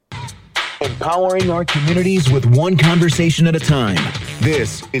Empowering our communities with one conversation at a time.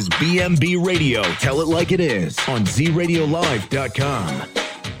 This is BMB Radio. Tell it like it is on ZRadioLive.com.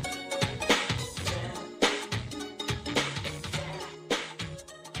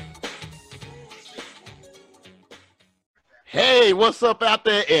 Hey, what's up out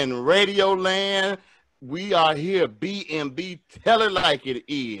there in Radio Land? We are here, BMB, tell it like it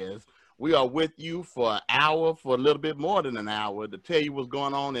is. We are with you for an hour, for a little bit more than an hour, to tell you what's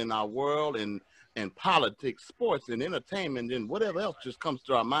going on in our world and politics, sports, and entertainment, and whatever else just comes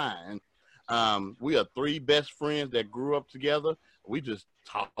to our mind. We are three best friends that grew up together. We just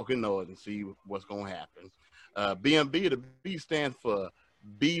talk and know it and see what's going to happen. BMB, the B stands for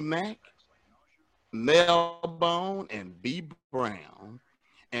BMAC, Melbone, and B Brown.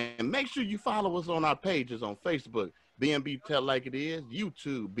 And make sure you follow us on our pages on Facebook, BMB Tell Like It Is,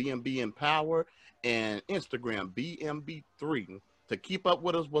 YouTube, BMB Empower, and Instagram, BMB3, to keep up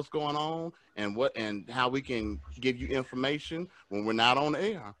with us, what's going on, and how we can give you information when we're not on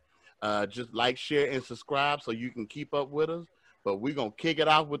air. Just like, share, and subscribe so you can keep up with us. But we're going to kick it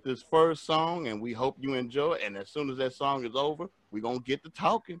off with this first song, and we hope you enjoy it. And as soon as that song is over, we're going to get to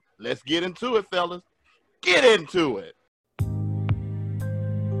talking. Let's get into it, fellas. Get into it.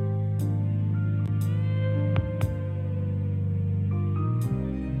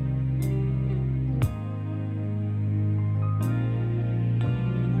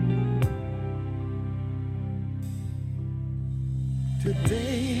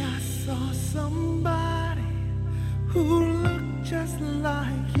 Today I saw somebody who looked just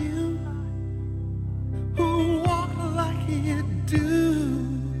like you, who walked like you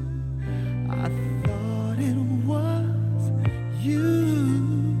do. I thought it was you.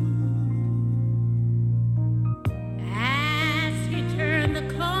 As you turned the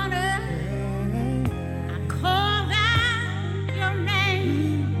corner, I called out your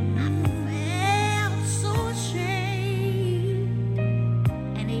name. I felt so ashamed,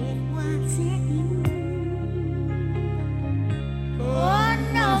 and it wasn't you. Oh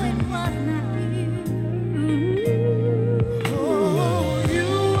no, it was not you. Oh,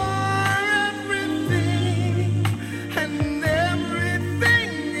 you are everything, and everything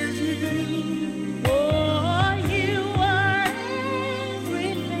is you. Oh, you are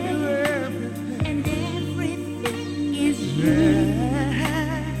everything, and everything is you.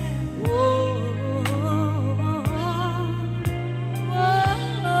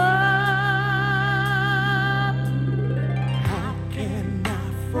 How can I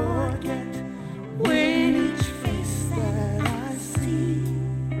forget when each face that I see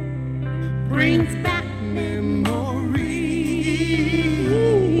brings back memories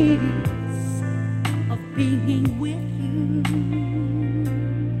Of being with you.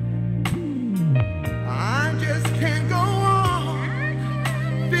 I just can't go on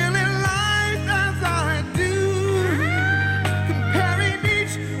feeling life as I do, comparing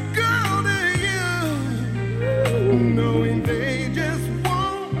each girl to you, knowing they just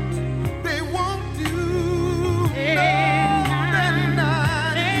they won't do. They're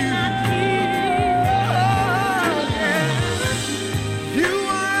not you. Oh, yeah. You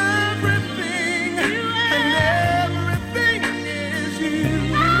are everything, and everything is you.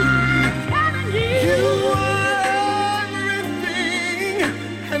 You are everything,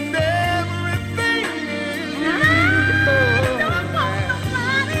 and everything is you.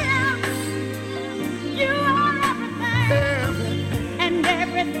 And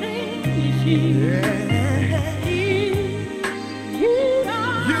everything is you. Yeah. You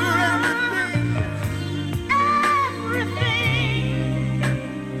You're are everything. everything.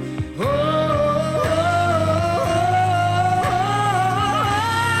 Oh,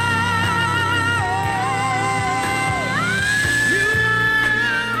 you are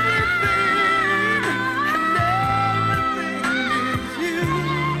everything, and everything is you.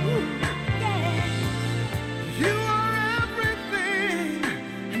 You are everything,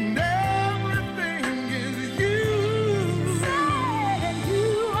 and everything is you. You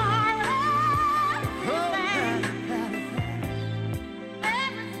are Oh,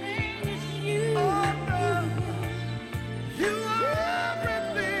 everything is you. oh, no. You are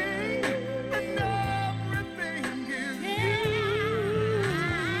everything, and everything is you.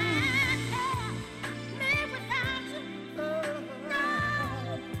 Me without you. No,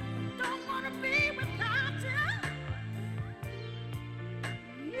 don't wanna be without you.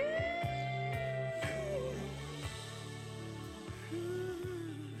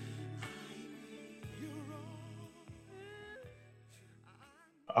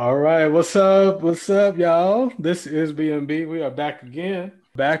 All right, what's up? What's up, y'all? This is BMB. We are back again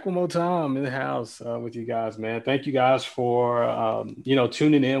Back one more time in the house with you guys, man. Thank you guys for,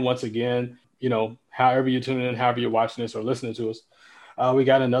 tuning in once again. However you're tuning in, however you're watching this or listening to us. We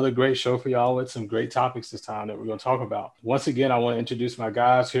got another great show for y'all with some great topics this time that we're going to talk about. Once again, I want to introduce my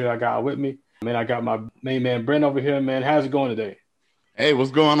guys here I got with me. Man, I got my main man, Brent, over here, man. How's it going today? Hey,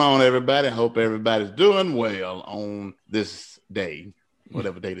 what's going on, everybody? I hope everybody's doing well on this day,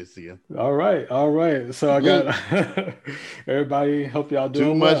 whatever day this is. All right. So I got everybody. Hope y'all doing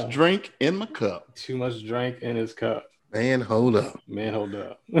Too much well. drink in my cup. Too much drink in his cup. Man, hold up.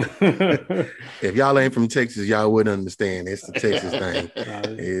 If y'all ain't from Texas, y'all wouldn't understand. It's the Texas thing.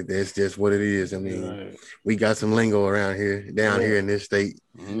 It's just what it is. I mean, We got some lingo around here, down here in this state.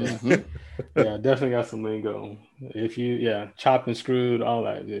 Mm-hmm. Yeah, definitely got some lingo. If you, chopped and screwed, all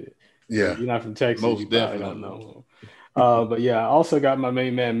that. Yeah. You're not from Texas, Most you probably don't know. But yeah, I also got my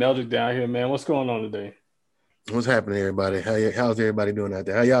main man, Meldrick, down here, man. What's going on today? What's happening, everybody? How's everybody doing out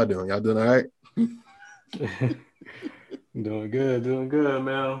there? How y'all doing? Y'all doing all right? Doing good,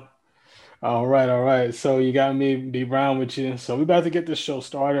 man. All right. So you got me, B Brown, with you. So we're about to get this show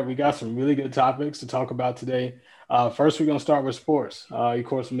started. We got some really good topics to talk about today. First, we're going to start with sports. Of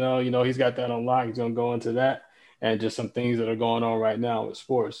course, Mel, he's got that on lock. He's going to go into that and just some things that are going on right now with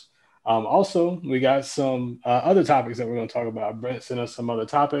sports. Also, we got some other topics that we're going to talk about. Brent sent us some other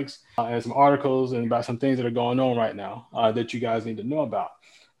topics and some articles and about some things that are going on right now that you guys need to know about.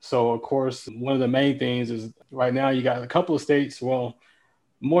 So, of course, one of the main things is right now you got a couple of states, well,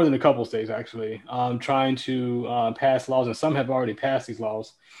 more than a couple of states actually, trying to pass laws, and some have already passed these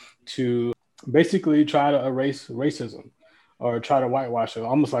laws to basically try to erase racism or try to whitewash it,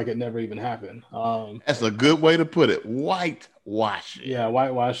 almost like it never even happened. That's a good way to put it. Whitewash it. Yeah,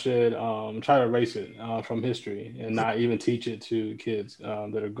 whitewash it, try to erase it from history and not even teach it to kids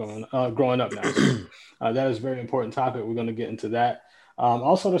that are growing up now. So, that is a very important topic. We're going to get into that.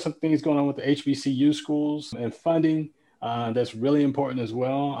 Also, there's some things going on with the HBCU schools and funding that's really important as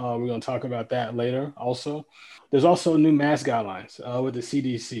well. We're going to talk about that later also. There's also new mask guidelines with the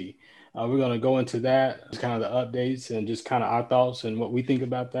CDC. We're going to go into that, just kind of the updates and just kind of our thoughts and what we think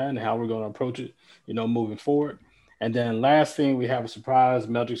about that and how we're going to approach it, moving forward. And then last thing, we have a surprise.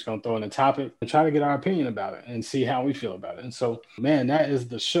 Meldrick's going to throw in a topic and try to get our opinion about it and see how we feel about it. And so, man, that is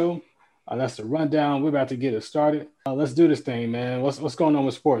the show. That's the rundown. We're about to get it started. Let's do this thing, man. What's going on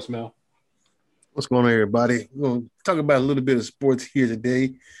with sports, Mel? What's going on, everybody? We're going to talk about a little bit of sports here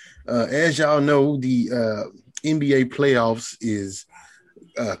today. As y'all know, the NBA playoffs is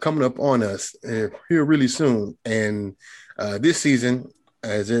coming up on us here really soon. And this season,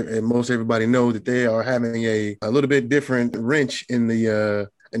 as most everybody knows, that they are having a little bit different wrench in the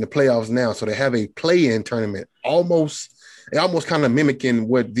playoffs now. So they have a play-in tournament, almost kind of mimicking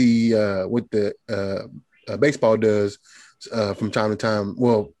what the baseball does from time to time.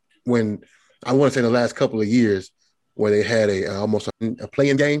 Well, when I want to say the last couple of years, where they had almost a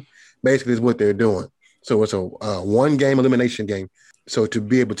play-in game, basically is what they're doing. So it's a one-game elimination game. So to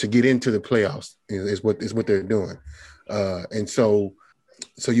be able to get into the playoffs is what they're doing. And so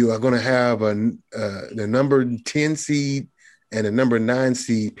you are going to have the number 10 seed and the number 9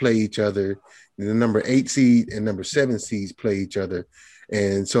 seed play each other. The number 8 seed and number 7 seeds play each other.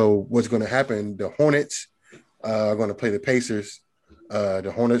 And so what's going to happen, the Hornets are going to play the Pacers.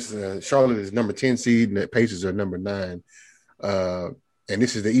 The Hornets, Charlotte is number 10 seed and the Pacers are number 9. And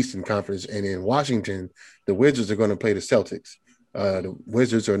this is the Eastern Conference. And in Washington, the Wizards are going to play the Celtics. The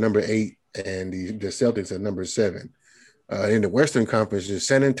Wizards are number 8 and the Celtics are number 7. In the Western Conference, is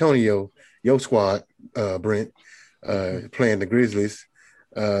San Antonio, your squad, Brent, playing the Grizzlies,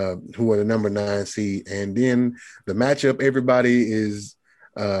 who are the number 9 seed. And then the matchup everybody is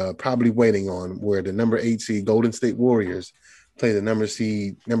probably waiting on, where the number 8 seed Golden State Warriors play the number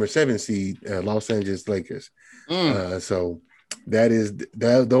 7 seed Los Angeles Lakers. So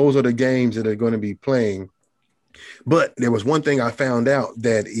those are the games that are going to be playing. But there was one thing I found out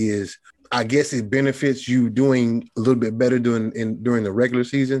that is, I guess it benefits you doing a little bit better during the regular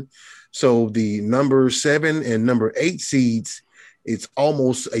season. So the number 7 and number 8 seeds, it's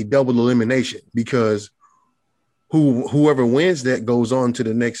almost a double elimination, because whoever wins that goes on to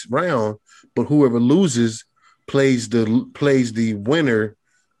the next round, but whoever loses plays the winner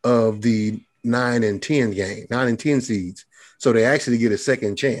of the 9 and 10 seeds. So they actually get a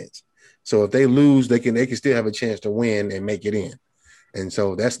second chance. So if they lose, they can still have a chance to win and make it in. And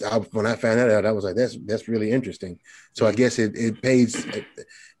so when I found that out, I was like, that's really interesting. So I guess it pays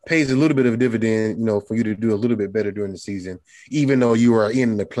a little bit of a dividend, for you to do a little bit better during the season, even though you are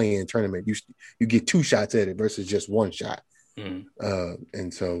in the play-in tournament. You get 2 shots at it versus just 1 shot.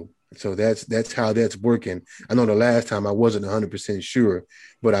 And so So that's how that's working. I know the last time I wasn't 100% sure,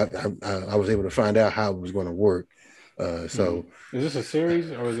 but I was able to find out how it was going to work. So is this a series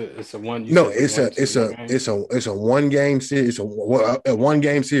or is it's a one? No, it's a one game series. It's a one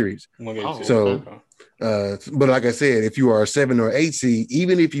game series. One game series. So, but like I said, if you are a 7 or 8 seed,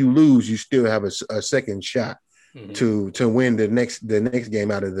 even if you lose, you still have a second shot to win the next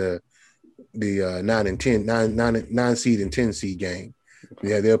game out of the 9 seed and 10 seed game.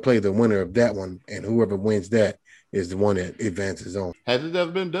 Yeah, they'll play the winner of that one, and whoever wins that is the one that advances on. Has it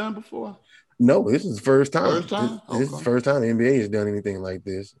ever been done before? No, this is the first time. First time? This is the first time the NBA has done anything like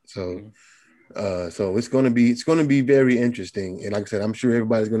this. So, so it's going to be very interesting. And like I said, I'm sure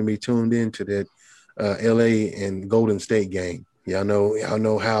everybody's going to be tuned in to that LA and Golden State game. Y'all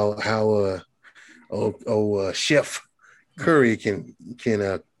know how Chef Curry can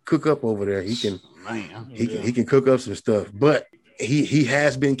cook up over there. He can cook up some stuff, but he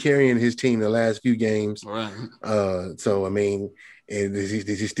has been carrying his team the last few games. Right. So I mean. And does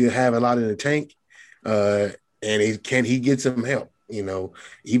he still have a lot in the tank? And can he get some help? You know,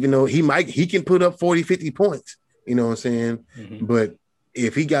 even though he can put up 40, 50 points, you know what I'm saying? But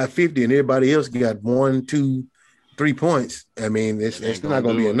if he got 50 and everybody else got 1, 2, 3 points, I mean, it's not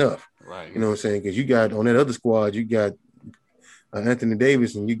going to be enough. Right. You know what I'm saying? Because you got on that other squad, you got Anthony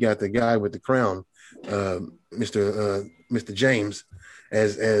Davis and you got the guy with the crown, Mr. James,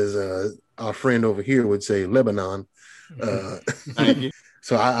 as our friend over here would say, Lebanon. Thank you.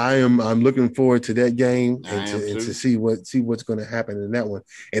 So I'm looking forward to that game and to see what's going to happen in that one.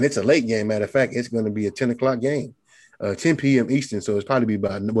 And it's a late game. Matter of fact, it's going to be a 10 o'clock game, 10 p.m. Eastern. So it's probably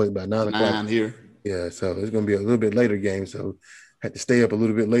about 9 o'clock 9 here. Yeah. So it's going to be a little bit later game. So I had to stay up a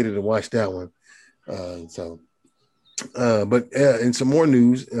little bit later to watch that one. But in some more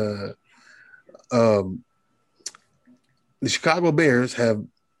news, the Chicago Bears have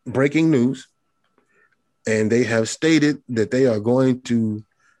breaking news. And they have stated that they are going to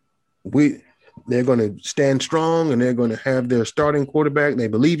stand strong and they're going to have their starting quarterback. They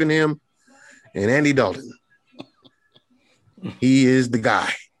believe in him, and Andy Dalton. He is the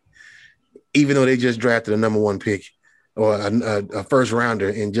guy. Even though they just drafted a number 1 pick or a first rounder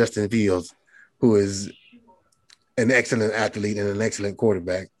in Justin Fields, who is an excellent athlete and an excellent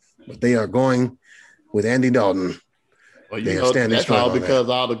quarterback, but they are going with Andy Dalton. Well, you know, that's all because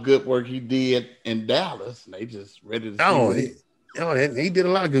all the good work he did in Dallas. They just ready to see he did a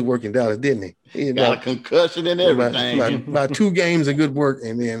lot of good work in Dallas, didn't he? He got a concussion and everything. About 2 games of good work,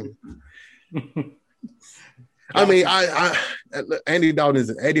 and then I mean, Andy Dalton is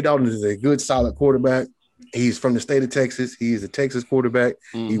a good, solid quarterback. He's from the state of Texas. He's a Texas quarterback.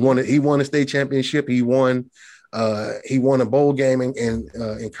 He won a state championship. He won a bowl game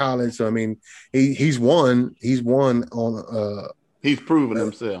in college. So I mean, he's won on. He's proven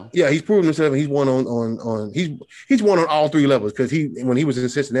himself. Yeah, he's proven himself. He's won he's won on all 3 levels because when he was in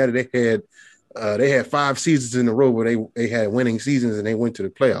Cincinnati, they had 5 seasons in a row where they had winning seasons and they went to the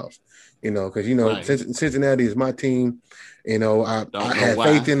playoffs. You know, because right. Cincinnati is my team. You know, I had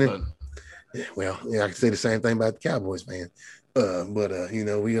faith in it. Well, yeah, I can say the same thing about the Cowboys, man. But you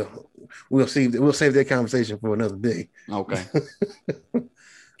know, we'll see. We'll save that conversation for another day. Okay.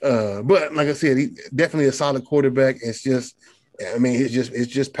 But like I said, he definitely a solid quarterback. It's just, I mean, it's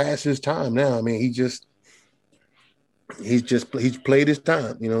just past his time now. I mean, he's played his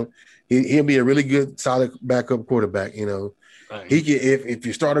time. You know, he'll be a really good, solid backup quarterback. You know, right. He can, if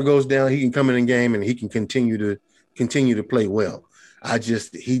your starter goes down, he can come in the game and he can continue to play well.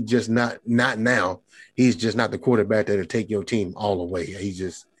 He's just not now. He's just not the quarterback that'll take your team all the way. He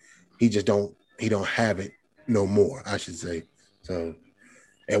don't have it no more, I should say. So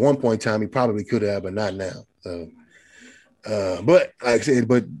at one point in time, he probably could have, but not now. So, but like I said,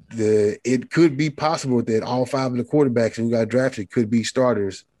 it could be possible that all 5 of the quarterbacks who got drafted could be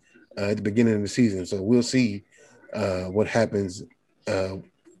starters at the beginning of the season. So we'll see what happens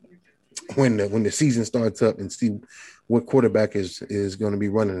when the season starts up and see what quarterback is going to be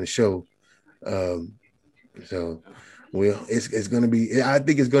running the show. So, well, it's going to be. I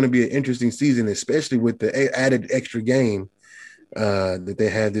think it's going to be an interesting season, especially with the added extra game that they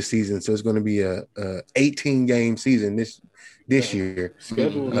had this season. So it's going to be a 18-game season this year.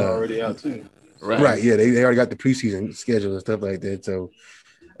 Schedule is already out too. Right. Yeah, they already got the preseason schedule and stuff like that. So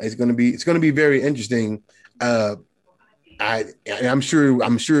it's going to be very interesting. I'm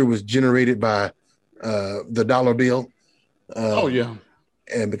sure it was generated by the dollar bill. Oh yeah.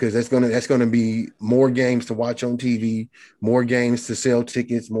 And because that's gonna be more games to watch on TV, more games to sell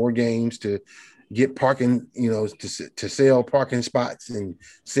tickets, more games to, get parking, to sell parking spots and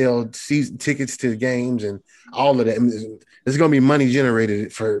sell season tickets to games and all of that. I mean, there's going to be money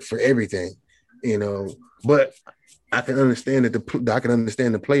generated for everything, But I can understand that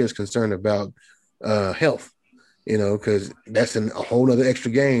the players concerned about health, because that's a whole other extra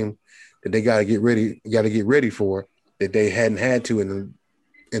game that they got to get ready for that they hadn't had to in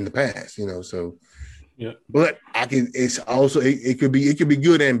the past, So, yeah. But it's also it could be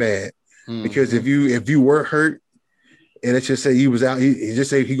good and bad. Because if you were hurt, and let's just say he was out, he just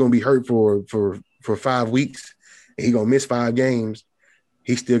say he's gonna be hurt for 5 weeks, and he's gonna miss 5 games,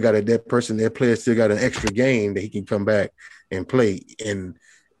 he still got that player still got an extra game that he can come back and play, and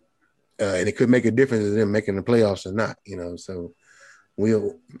it could make a difference in them making the playoffs or not, So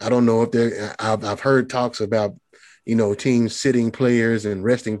I don't know if I've heard talks about teams sitting players and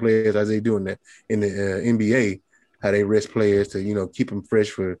resting players as they do in the NBA, how they rest players to keep them fresh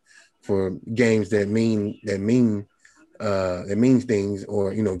for games that mean things,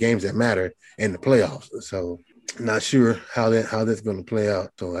 or games that matter in the playoffs. So not sure how that's going to play out.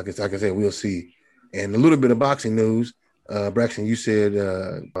 So I guess like I said, we'll see. And a little bit of boxing news. Braxton, you said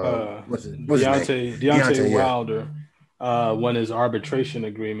what's his name? Deontay Wilder won his arbitration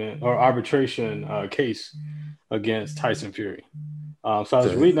case against Tyson Fury. So I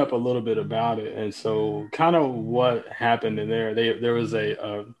was reading up a little bit about it, and so kind of what happened in there was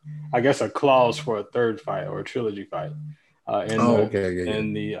a clause for a third fight or a trilogy fight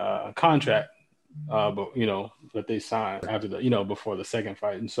in the contract, but that they signed after before the second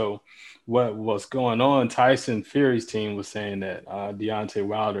fight. And so what was going on? Tyson Fury's team was saying that Deontay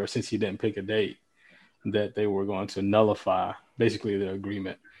Wilder, since he didn't pick a date, that they were going to nullify basically their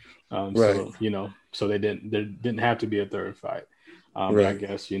agreement. Right. So there didn't have to be a third fight. But I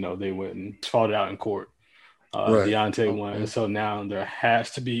guess, they went and fought it out in court. Deontay won. And so now there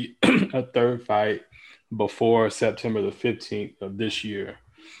has to be a third fight before September the 15th of this year.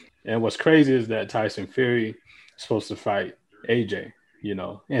 And what's crazy is that Tyson Fury is supposed to fight AJ,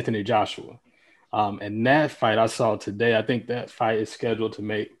 Anthony Joshua. And that fight I saw today, I think that fight is scheduled to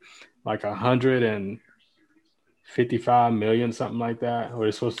make like 155 million, something like that, or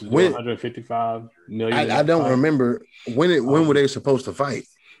they're supposed to do 155 million. I don't remember when were they supposed to fight?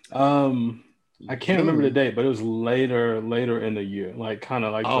 I can't remember the date, but it was later in the year, like kind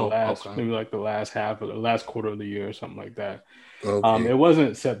of like maybe like the last half of the last quarter of the year or something like that. Okay. It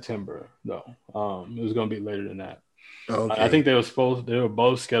wasn't September though. It was going to be later than that. Okay. I think they were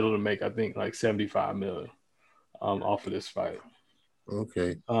both scheduled to make, I think, like 75 million off of this fight.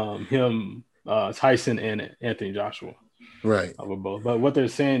 Okay. Tyson and Anthony Joshua. Right. Were both. But what they're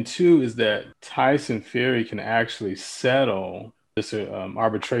saying too is that Tyson Fury can actually settle this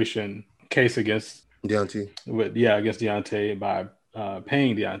arbitration case against Deontay. Against Deontay by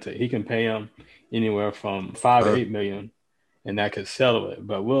paying Deontay. He can pay him anywhere from 5 to 8 million, and that could settle it.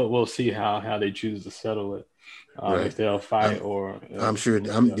 But we'll see how they choose to settle it. If they'll fight I'm sure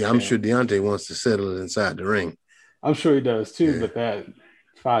Deontay wants to settle it inside the ring. I'm sure he does too, but that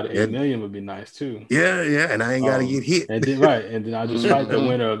 5 to 8 million would be nice too. Yeah, and I ain't got to get hit. And then I'll just fight the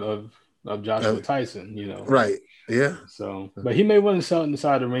winner of Joshua Tyson, Right. Yeah. So, but he may want to sell it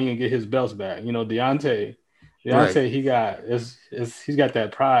inside the ring and get his belts back. Deontay, he's got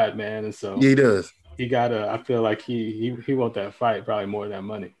that pride, man, and so he does. He I feel like he want that fight probably more than that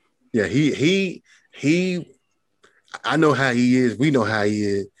money. Yeah, he. I know how he is. We know how he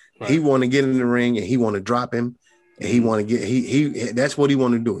is. Right. He want to get in the ring and he want to drop him. And he want to get he that's what he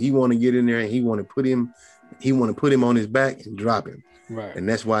want to do. He want to get in there and he want to put him on his back and drop him. Right. And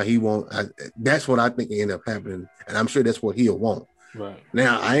that's why he won't. That's what I think will end up happening. And I'm sure that's what he'll want. Right.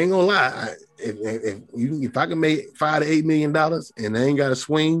 Now I ain't gonna lie. If I can make $5 to $8 million and I ain't got to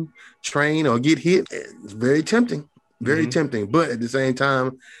swing, train, or get hit, it's very tempting. Very tempting. But at the same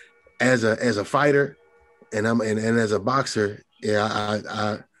time, as a fighter and as a boxer,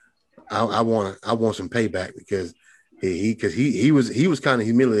 I want some payback because he was kind of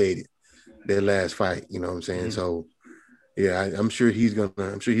humiliated that last fight, you know what I'm saying? Mm-hmm. So yeah, I'm sure he's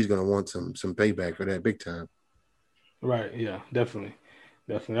gonna want some payback for that big time. Right. Yeah, definitely.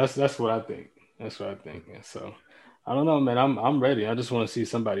 That's what I think. And so I don't know, man. I'm ready. I just want to see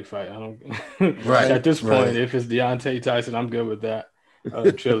somebody fight. I don't right at this point, if it's Deontay Tyson, I'm good with that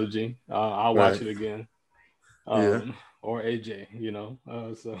trilogy. I'll watch it again. Or AJ,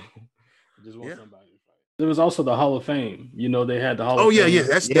 so I just want somebody to fight. There was also the Hall of Fame. They had the Hall of Fame.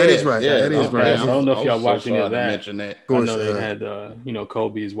 That is right. Yeah, that is right. I don't know if y'all watched any of that. Mention that. I know they had,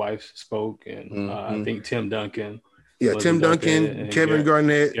 Kobe's wife spoke, and I think Tim Duncan. Yeah, Tim Duncan, Kevin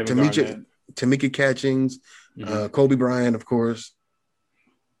Garnett, Tamika Catchings, Kobe Bryant, of course,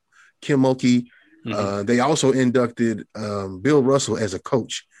 Kim Mulkey, They also inducted Bill Russell as a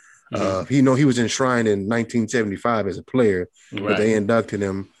coach. He was enshrined in 1975 as a player, but they inducted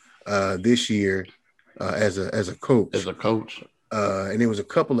him this year as a coach. And there was a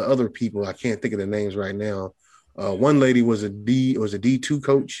couple of other people. I can't think of the names right now. One lady was a D2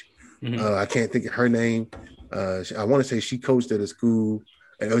 coach. I can't think of her name. I want to say she coached at a school,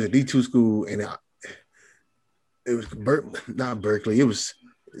 and it was a D2 school, and it was not Berkeley. It was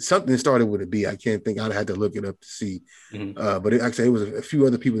something that started with a B. I can't think. I'd have to look it up to see. But actually, it was a few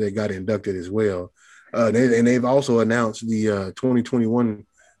other people that got inducted as well. And they've also announced the 2022,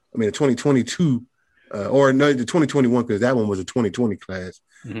 the 2021, because that one was a 2020 class.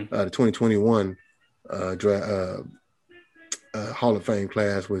 The 2021 Hall of Fame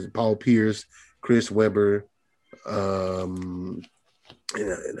class was Paul Pierce, Chris Webber, and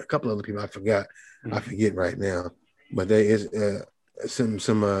a couple other people I forget right now. But there is some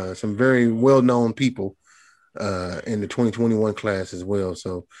very well-known people in the 2021 class as well.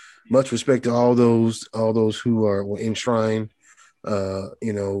 So much respect to all those who were enshrined, and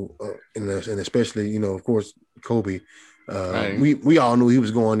especially, of course, Kobe. We all knew he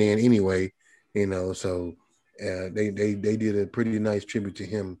was going in anyway, so they did a pretty nice tribute to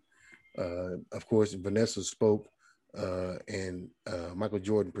him. Of course, Vanessa spoke, and Michael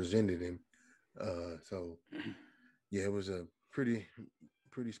Jordan presented him. So yeah, it was a pretty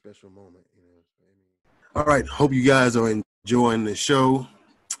special moment. All right, hope you guys are enjoying the show.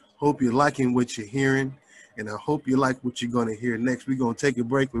 Hope you're liking what you're hearing, and I hope you like what you're going to hear next. We're going to take a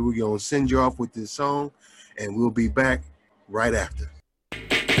break, but we're going to send you off with this song, and we'll be back right after.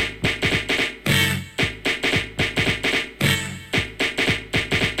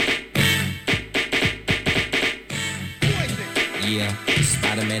 Yeah,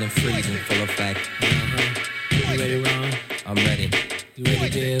 Spider-Man and Freeze in full effect. You ready, Ron? I'm ready. You ready,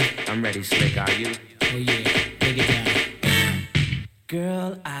 Dave? I'm ready, Slick. Are you? Oh yeah, take it down.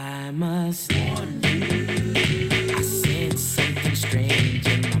 Girl, I must warn you. I sense something strange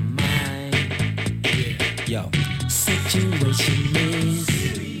in my mind. Yo, situation is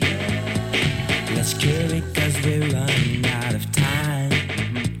serious. Let's cure it, 'cause we're running out of time.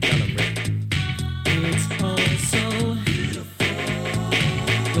 Tell 'em, Rick. It's all so beautiful.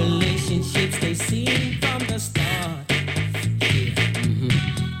 Relationships, they seem from the start.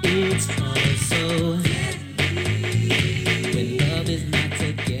 It's all so when love is not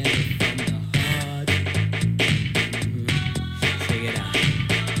together from the heart. Check it out.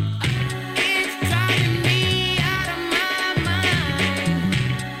 It's driving me out of my mind.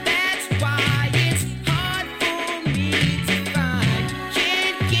 That's why it's hard for me to find.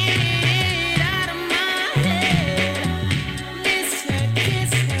 Can't get it out of my head. Miss her,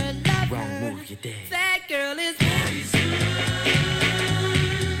 kiss her, love her. Wrong move, you did. That girl is poison.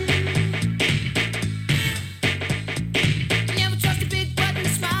 Never trust a big button to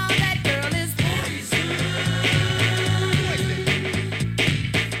smile. That girl is poison.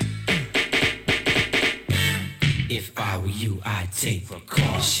 If I were you, I'd take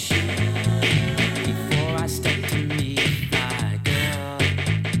precaution before I step to meet my girl.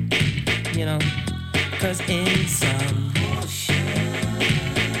 'Cause in some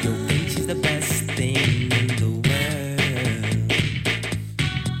you'll think she's the best thing in the world.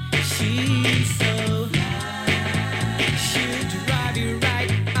 She's so she'll drive you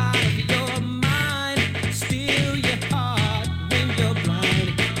right out of your mind, steal your heart when you're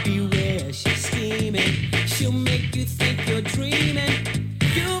blind. Beware, she's scheming. She'll make you think you're dreaming.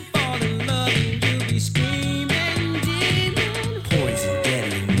 You'll fall in love and you'll be screaming, demon. Poison,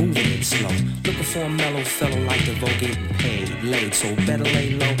 deadly, moving it slow. Looking for a mellow fellow like the Vogue, getting paid, laid, so better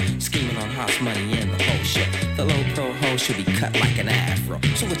lay low. Scheming on house money and the whole show. The low pro hoe should be cut like an afro.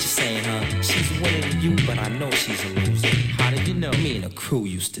 So what you saying, huh? She's winning to you, but I know she's a loser. How did you know? Me and the crew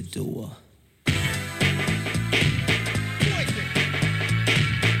used to do her.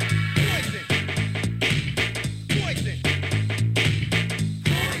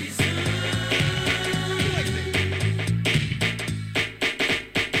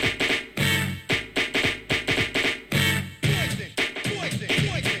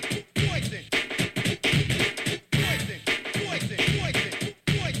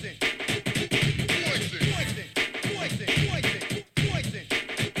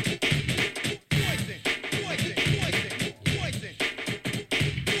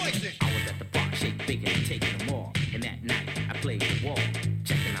 I was at the bar, shake big and taking them all. And that night, I played the wall.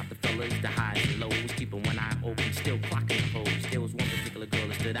 Checking out the fellas, the highs and lows. Keeping one eye open, still clocking the hoes. There was one particular girl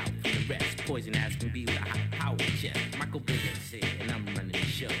that stood out from the rest. Poison as can be with a high power chest. Michael Bivens said, and I'm running the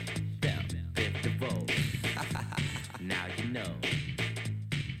show. Bell, Biv DeVoe. Now you know.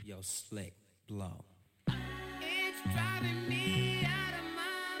 Yo, Slick, blow.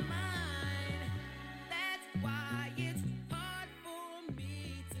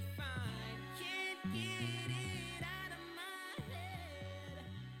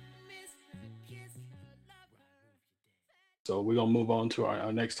 So we're gonna move on to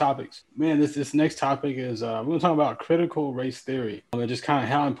our next topics. Man, this next topic is we're gonna talk about critical race theory and just kind of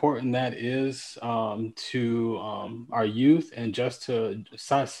how important that is to our youth and just to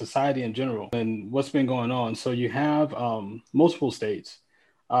society in general and what's been going on. So you have multiple states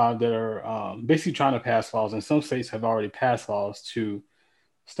that are basically trying to pass laws, and some states have already passed laws to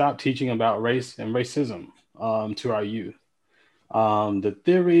stop teaching about race and racism to our youth. The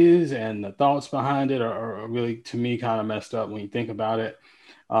theories and the thoughts behind it are really, to me, kind of messed up when you think about it.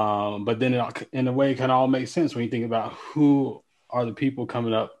 But then in a way, it kind of all makes sense when you think about who are the people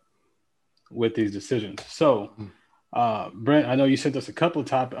coming up with these decisions. So, Brent, I know you sent us a couple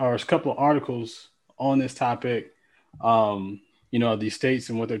of articles on this topic. These states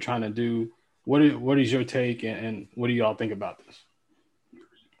and what they're trying to do. What is your take, and what do y'all think about this?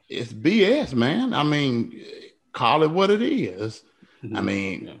 It's BS, man. I mean, call it what it is. Mm-hmm. I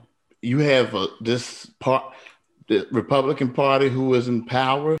mean, you have the Republican Party who is in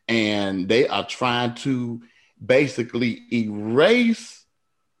power, and they are trying to basically erase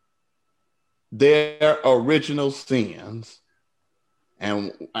their original sins.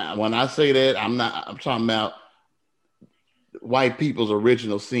 And when I say that, I'm talking about white people's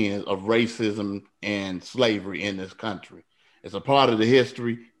original sins of racism and slavery in this country. It's a part of the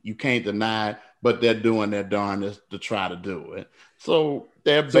history. You can't deny it, but they're doing their darndest to try to do it. So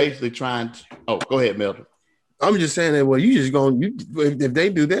they're basically trying to. Oh, go ahead, Milton. I'm just saying that. Well, if they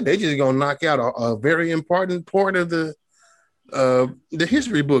do that, they're just gonna knock out a very important part of the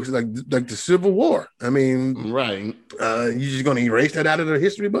history books, like the Civil War. I mean, right? You just gonna erase that out of the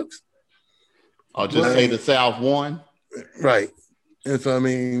history books, or just say the South won, right? And so I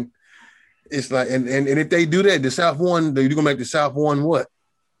mean, it's like, and if they do that, the South won. You're gonna make the South won what?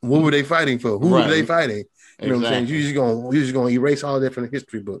 What were they fighting for? Who were they fighting? You know what I'm saying? You're just gonna erase all that from the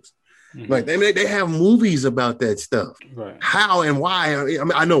history books. Mm-hmm. Like they have movies about that stuff. Right. How and why? I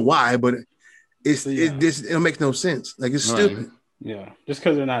mean, I know why, but it makes no sense. Like it's stupid. Yeah, just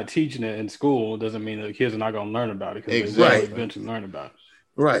because they're not teaching it in school doesn't mean that the kids are not going to learn about it. Because they will eventually learn about it.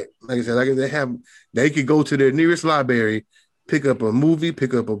 Right. Like I said, they could go to their nearest library, pick up a movie,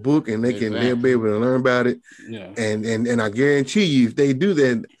 pick up a book, and they'll be able to learn about it. Yeah. And I guarantee you, if they do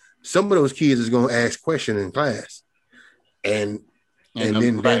that, some of those kids is going to ask questions in class, and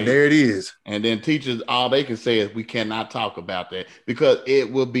then there it is. And then teachers, all they can say is we cannot talk about that because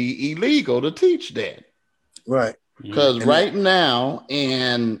it will be illegal to teach that. Right. Because right now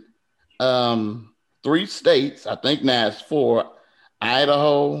in 3 states, I think now it's 4,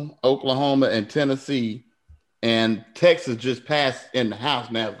 Idaho, Oklahoma, and Tennessee, and Texas just passed in the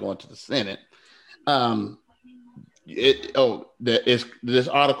House. Now it's going to the Senate. This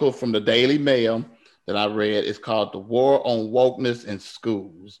article from the Daily Mail that I read is called "The War on Wokeness in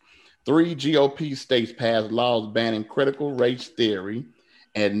Schools." 3 GOP states passed laws banning critical race theory,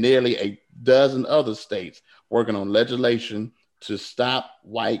 and nearly a dozen other states working on legislation to stop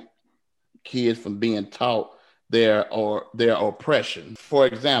white kids from being taught their oppression. For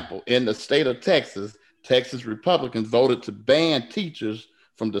example, in the state of Texas, Texas Republicans voted to ban teachers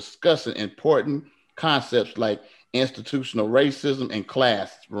from discussing important concepts like institutional racism in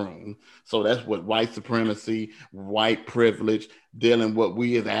classroom. So that's what white supremacy, white privilege, dealing what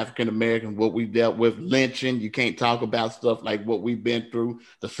we as African Americans, what we dealt with, lynching. You can't talk about stuff like what we've been through,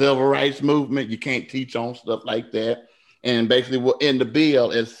 the civil rights movement. You can't teach on stuff like that. And basically what in the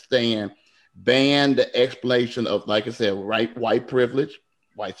bill is saying, ban the explanation of, like I said, white privilege,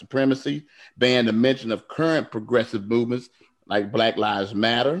 white supremacy, ban the mention of current progressive movements like Black Lives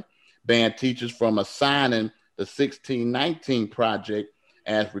Matter, ban teachers from assigning the 1619 Project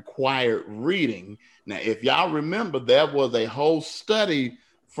as required reading. Now, if y'all remember, there was a whole study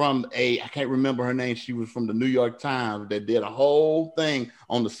from I can't remember her name. She was from the New York Times that did a whole thing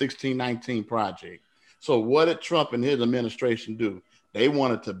on the 1619 Project. So what did Trump and his administration do? They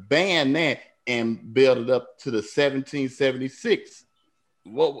wanted to ban that and build it up to the 1776.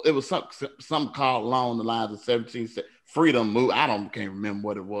 Well, it was something called along the lines of 17 Freedom Move. Can't remember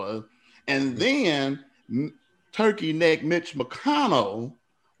what it was. And then Turkey Neck Mitch McConnell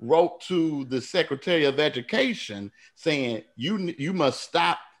wrote to the Secretary of Education saying you must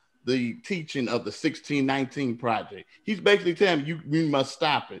stop the teaching of the 1619 Project. He's basically telling you must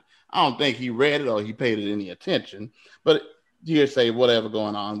stop it. I don't think he read it or he paid it any attention, but you say whatever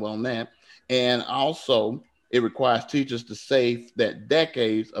going on that. And also it requires teachers to say that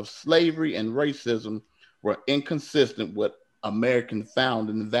decades of slavery and racism were inconsistent with American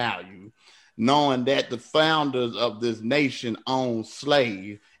founding value, knowing that the founders of this nation owned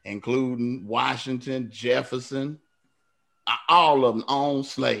slaves, including Washington, Jefferson, all of them owned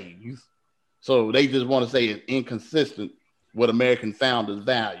slaves. So they just want to say it's inconsistent what American founders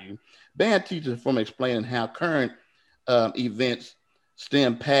value. Band teaches from explaining how current events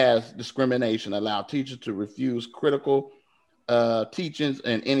stem past discrimination, allow teachers to refuse critical teachings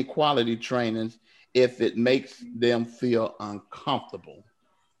and inequality trainings if it makes them feel uncomfortable.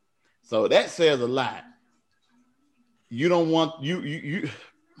 So that says a lot. You don't want you.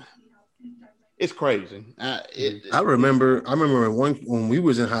 It's crazy. I remember when we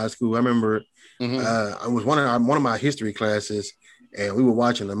was in high school. I remember I was one of my history classes, and we were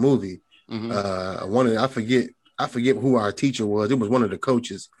watching a movie. I forget who our teacher was. It was one of the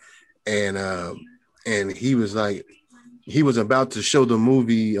coaches, and he was like, he was about to show the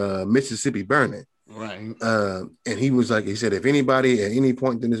movie Mississippi Burning. Right. And he was like, he said, if anybody at any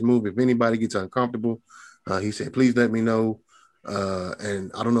point in this movie, if anybody gets uncomfortable, he said, please let me know.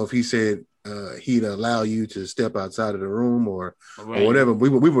 And I don't know if he said he'd allow you to step outside of the room or whatever. We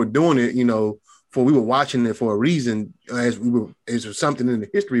were doing it, we were watching it for a reason, as was something in the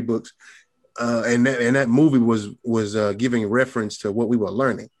history books. And that movie was giving reference to what we were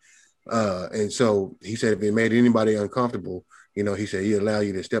learning. And so he said, if it made anybody uncomfortable, he said he'd allow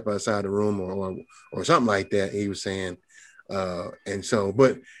you to step outside the room or something like that. He was saying, and so,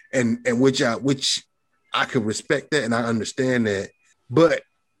 but, and which I could respect that. And I understand that, but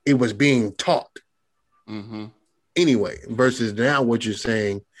it was being taught anyway, versus now what you're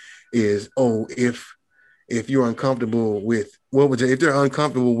saying is, if you're uncomfortable with, if they're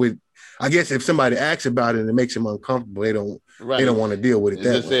uncomfortable with, I guess if somebody asks about it and it makes them uncomfortable, they don't want to deal with it.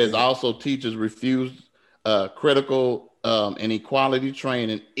 It says also teachers refuse critical and equality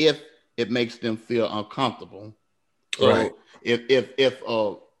training if it makes them feel uncomfortable. So if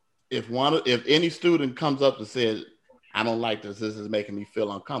any student comes up and says, I don't like this is making me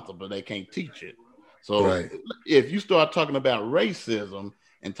feel uncomfortable, they can't teach it. So if you start talking about racism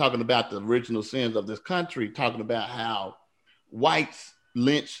and talking about the original sins of this country, talking about how whites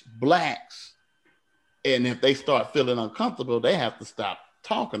lynch blacks, and if they start feeling uncomfortable, they have to stop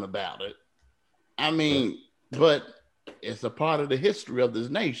talking about it. I mean, but it's a part of the history of this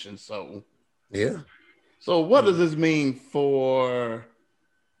nation. So what does this mean for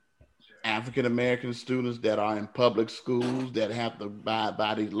African American students that are in public schools that have to abide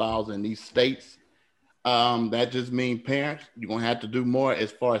by these laws in these states? That just means parents, you're gonna have to do more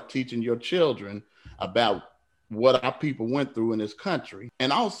as far as teaching your children about what our people went through in this country.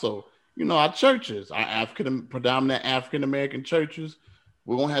 And also, our churches, our predominant African American churches,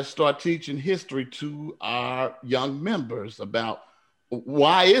 we're gonna have to start teaching history to our young members about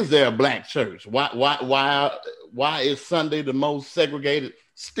why is there a black church? Why is Sunday the most segregated?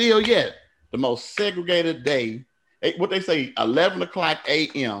 Still yet, the most segregated day. What they say, 11 o'clock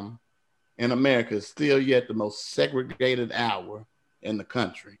a.m. in America is still yet the most segregated hour in the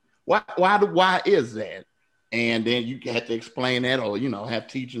country. Why is that? And then you have to explain that, or have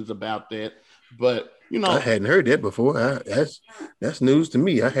teachers about that. But I hadn't heard that before. That's news to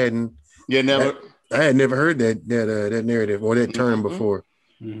me. I had never heard that narrative or that term before.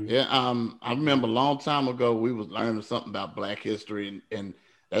 Yeah, I remember a long time ago we was learning something about Black history, and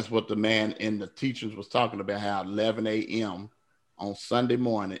that's what the man in the teachers was talking about, how 11 a.m. on Sunday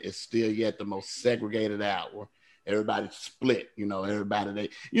morning is still yet the most segregated hour. Everybody's split,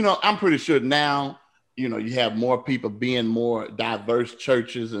 I'm pretty sure now, you have more people being more diverse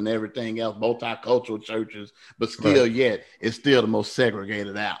churches and everything else, multicultural churches, but still yet it's still the most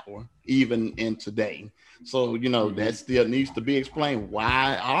segregated hour, even in today. So, that still needs to be explained.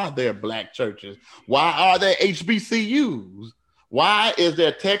 Why are there Black churches? Why are there HBCUs? Why is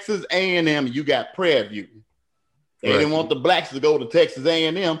there Texas A&M? You got Prairie View. They didn't want the Blacks to go to Texas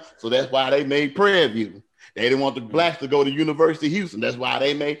A&M, so that's why they made Prairie View. They didn't want the Blacks to go to University of Houston. That's why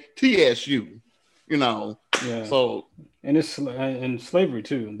they made TSU. So and it's in slavery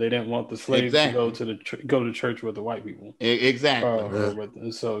too. They didn't want the slaves to go to church with the white people. Exactly.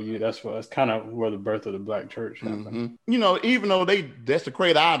 That's kind of where the birth of the Black church happened. Even though they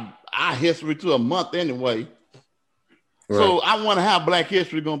desecrate our history to a month anyway. So I wonder how Black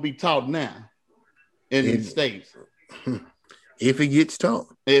history is going to be taught now in the States. If it gets taught.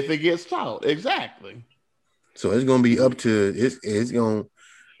 Exactly. So it's going to be up to it's going.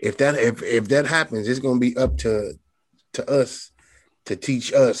 If that happens, it's going to be up to us to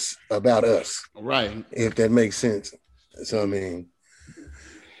teach us about us. Right. If that makes sense. So, I mean.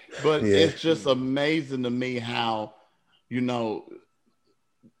 But it's just amazing to me how, you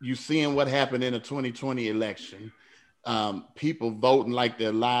seeing what happened in the 2020 election. People voting like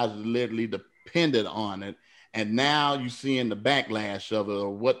their lives literally depended on it. And now you're seeing the backlash of it,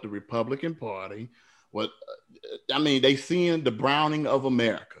 or what the Republican Party, they seeing the browning of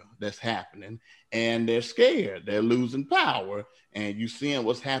America that's happening. and they're scared. They're losing power. And you're seeing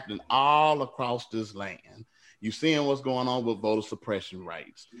what's happening all across this land. You're seeing what's going on with voter suppression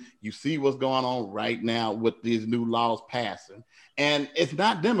rights. You see what's going on right now with these new laws passing. And it's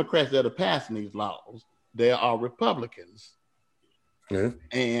not Democrats that are passing these laws. There are Republicans. Yeah.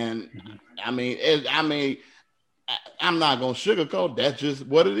 And I'm not going to sugarcoat. That's just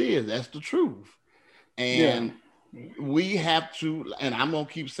what it is. That's the truth. And we have to, and I'm going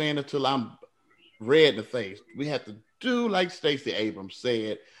to keep saying it till I'm red in the face. We have to do like Stacey Abrams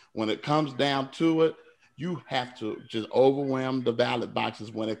said. When it comes down to it, you have to just overwhelm the ballot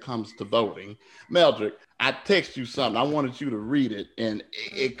boxes when it comes to voting. Meldrick, I text you something. I wanted you to read it, and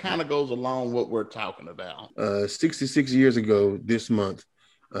it kind of goes along what we're talking about. 66 years ago this month,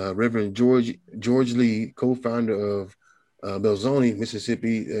 Reverend George Lee, co-founder of Belzoni,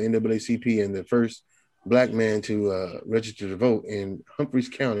 Mississippi, NAACP, and the first Black man to register to vote in Humphreys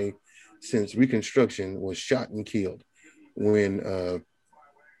County since Reconstruction, was shot and killed when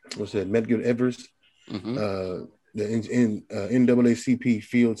Medgar Evers, the NAACP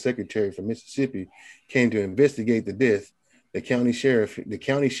field secretary from Mississippi, came to investigate the death. The county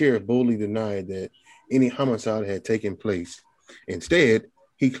sheriff boldly denied that any homicide had taken place. Instead,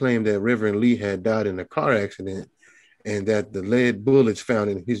 he claimed that Reverend Lee had died in a car accident and that the lead bullets found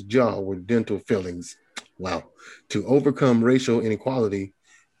in his jaw were dental fillings. Wow. To overcome racial inequality,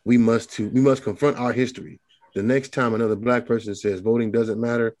 we must confront our history. The next time another Black person says voting doesn't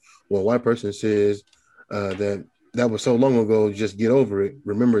matter, or a white person says that was so long ago, just get over it,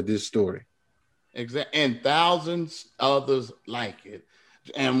 remember this story. Exactly. And thousands others like it.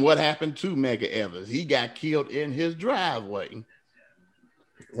 And what happened to Medgar Evers? He got killed in his driveway.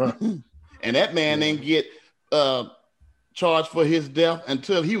 Wow. And that man didn't get charged for his death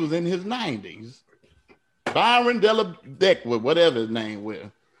until he was in his 90s. Byron Della Beckwood, whatever his name was.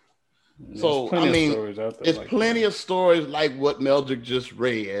 So, I mean, it's plenty of stories like what Meldrick just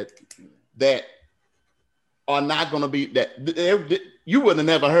read that are not going to be that you would have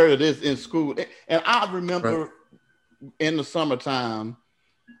never heard of this in school. And I remember in the summertime,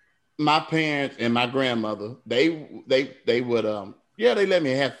 my parents and my grandmother, they would, they let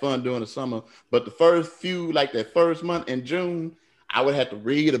me have fun during the summer. But the first few, like that first month in June, I would have to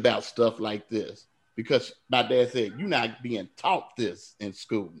read about stuff like this because my dad said, you're not being taught this in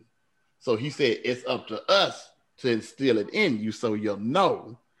school. So he said, it's up to us to instill it in you so you'll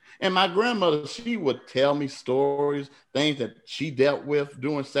know. And my grandmother, she would tell me stories, things that she dealt with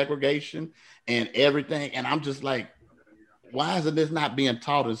during segregation and everything. And I'm just like, why isn't this not being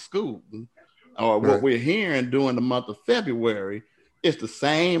taught in school? Or what we're hearing during the month of February, it's the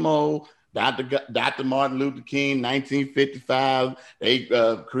same old Dr. Martin Luther King, 1955. They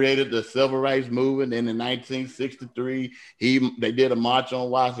created the Civil Rights Movement. And in 1963, they did a March on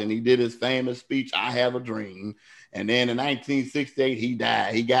Washington. He did his famous speech, I Have a Dream. And then in 1968, he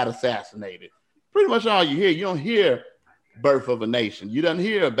died. He got assassinated. Pretty much all you hear. You don't hear Birth of a Nation. You don't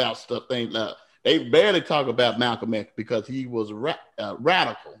hear about stuff. They barely talk about Malcolm X because he was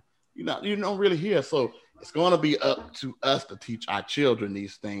radical. You don't really hear. So it's going to be up to us to teach our children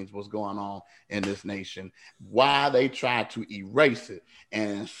these things, what's going on in this nation, why they try to erase it.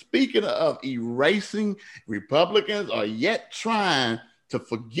 And speaking of erasing, Republicans are yet trying to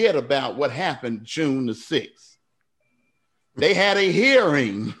forget about what happened June the 6th. They had a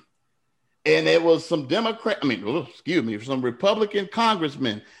hearing, and it was some some Republican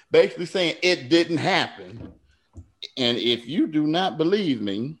congressmen basically saying it didn't happen. And if you do not believe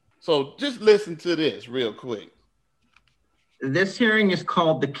me, so just listen to this real quick. This hearing is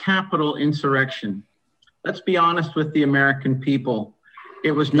called the Capitol Insurrection. Let's be honest with the American people.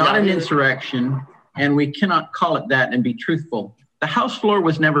 It was not an insurrection, and we cannot call it that and be truthful. The House floor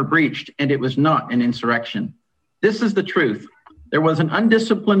was never breached, and it was not an insurrection. This is the truth. There was an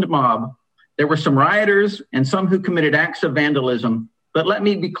undisciplined mob. There were some rioters and some who committed acts of vandalism. But let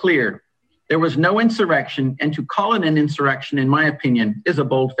me be clear. There was no insurrection, and to call it an insurrection, in my opinion, is a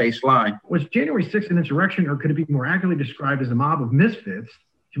bold-faced lie. Was January 6th an insurrection, or could it be more accurately described as a mob of misfits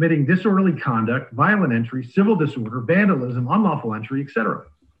committing disorderly conduct, violent entry, civil disorder, vandalism, unlawful entry, etc.?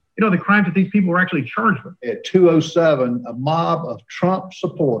 You know, the crimes that these people were actually charged with. At 2:07, a mob of Trump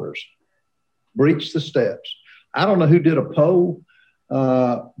supporters breached the steps. I don't know who did a poll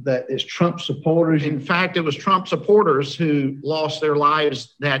that is Trump supporters. In fact, it was Trump supporters who lost their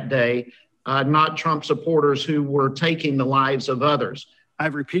lives that day, not Trump supporters who were taking the lives of others.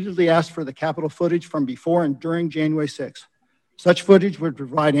 I've repeatedly asked for the Capitol footage from before and during January 6th. Such footage would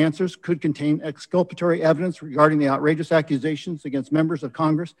provide answers, could contain exculpatory evidence regarding the outrageous accusations against members of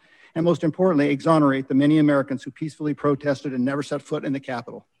Congress, and most importantly, exonerate the many Americans who peacefully protested and never set foot in the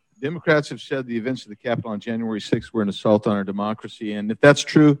Capitol. Democrats have said the events of the Capitol on January 6th were an assault on our democracy. And if that's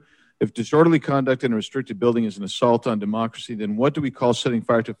true, if disorderly conduct in a restricted building is an assault on democracy, then what do we call setting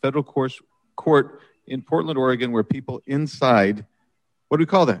fire to a federal court in Portland, Oregon, where people inside, what do we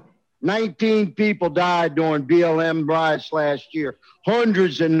call that? 19 people died during BLM riots last year.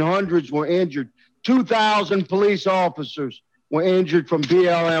 Hundreds and hundreds were injured. 2,000 police officers were injured from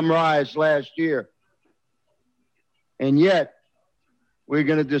BLM riots last year. And yet, we're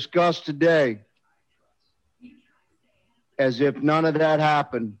going to discuss today, as if none of that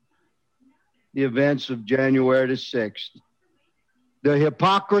happened, the events of January the 6th. The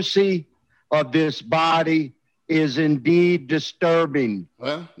hypocrisy of this body is indeed disturbing.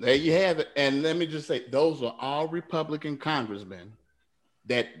 Well, there you have it. And let me just say, those are all Republican congressmen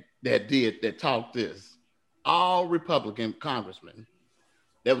that talked this. All Republican congressmen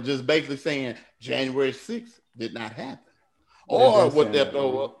that were just basically saying January 6th did not happen. Or what they'll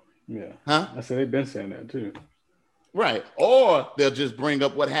throw up. Yeah. Huh? I said they've been saying that too. Right. Or they'll just bring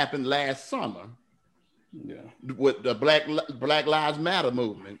up what happened last summer. Yeah. With the Black Lives Matter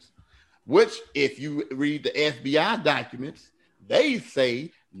movements, which if you read the FBI documents, they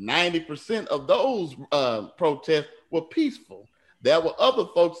say 90% of those protests were peaceful. There were other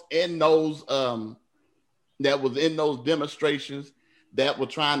folks in those that was in those demonstrations that were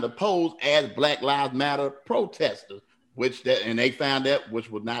trying to pose as Black Lives Matter protesters, and they found that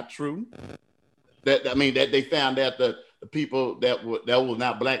which was not true. That they found out that the people that was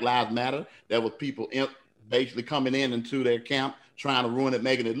not Black Lives Matter, that was people basically coming into their camp trying to ruin it,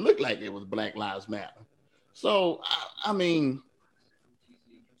 making it look like it was Black Lives Matter. So I mean,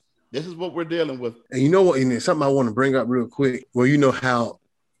 this is what we're dealing with. And you know what? And it's something I want to bring up real quick. Well, you know how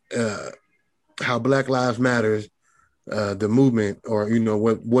Black Lives Matters, the movement, or you know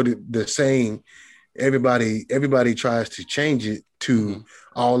what they're saying. Everybody tries to change it to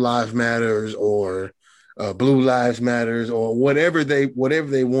All Lives Matters or Blue Lives Matters or whatever they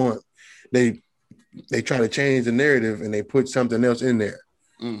want. They try to change the narrative and they put something else in there.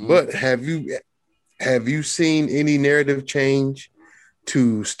 Mm-hmm. But have you seen any narrative change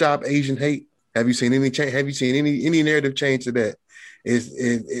to stop Asian hate? Have you seen any change? Have you seen any narrative change to that?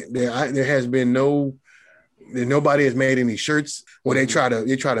 There has been nobody has made any shirts where they try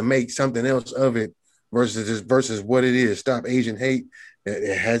to make something else of it versus what it is. Stop Asian hate.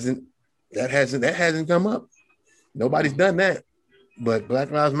 That hasn't come up. Nobody's done that. But Black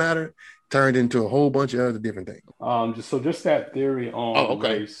Lives Matter turned into a whole bunch of other different things. Just that theory on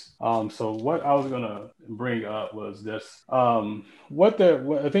race. So what I was gonna bring up was this. What they're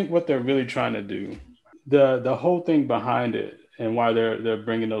really trying to do, the whole thing behind it, and why they're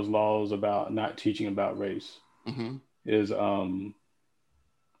bringing those laws about not teaching about race is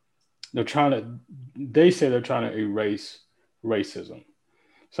they say they're trying to erase racism.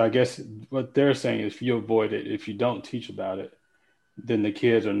 So I guess what they're saying is if you avoid it, if you don't teach about it, then the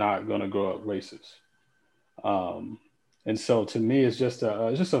kids are not going to grow up racist. And so to me, it's just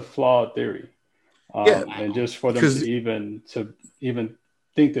a flawed theory. And just for them to even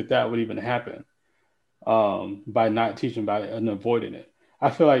think that would even happen by not teaching about it and avoiding it.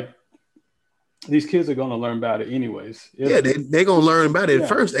 I feel like these kids are going to learn about it anyways. They're going to learn about it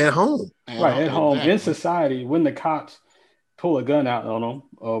first at home. Right, at home. In society, when the cops pull a gun out on them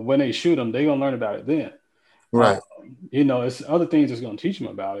or when they shoot them, they're going to learn about it then. Right. It's other things that's going to teach them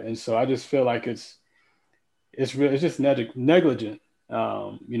about it. And so I just feel like it's just negligent,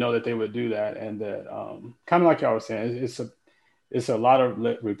 that they would do that. And that kind of like y'all were saying, it's a lot of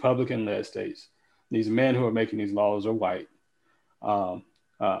Republican-led states. These men who are making these laws are white.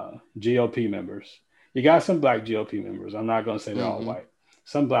 GOP members. You got some black GOP members. I'm not going to say they're all white.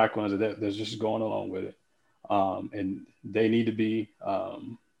 Some black ones that's just going along with it. And they need to be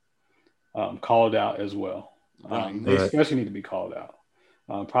called out as well. They especially need to be called out,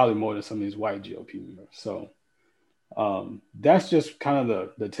 probably more than some of these white GOP members. So that's just kind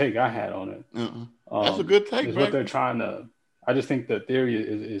of the take I had on it. That's a good take. What they're trying to. I just think the theory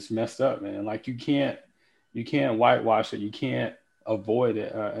is messed up, man. Like you can't whitewash it. You can't avoid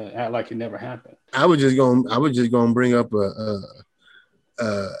it and act like it never happened. I was just gonna bring up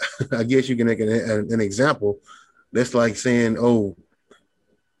I guess you can make an example. That's like saying, oh,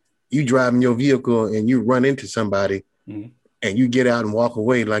 you driving your vehicle and you run into somebody and you get out and walk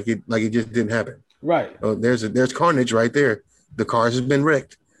away like it just didn't happen. Right. There's carnage right there. The cars has been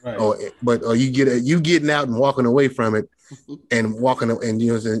wrecked. Right. Or you getting out and walking away from it and walking and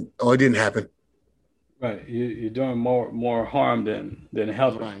it didn't happen. Right. You're doing more harm than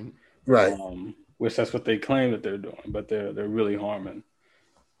helping. Right. Which that's what they claim that they're doing, but they're really harming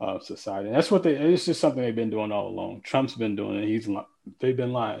society. And that's it's just something they've been doing all along. Trump's been doing it. they've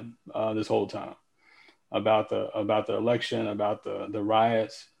been lying this whole time about the election, about the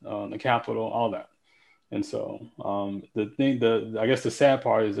riots, the Capitol, all that. And so I guess the sad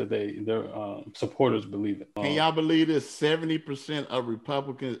part is that their supporters believe it. Can y'all believe this? 70% of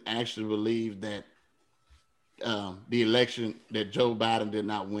Republicans actually believe that the election, that Joe Biden did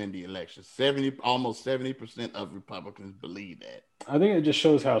not win the election. Almost 70% of Republicans believe that. I think it just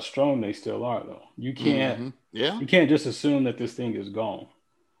shows how strong they still are, though. You can't, you can't just assume that this thing is gone.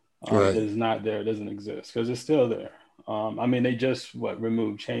 Right. It is not there. It doesn't exist because it's still there. I mean, they just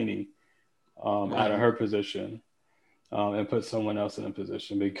removed Cheney out of her position and put someone else in a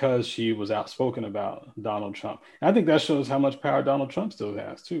position because she was outspoken about Donald Trump. And I think that shows how much power Donald Trump still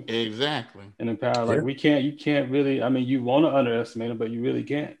has too. Exactly. And the power, you can't really. I mean, you want to underestimate him, but you really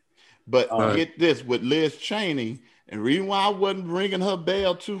can't. But get this with Liz Cheney, and the reason why I wasn't ringing her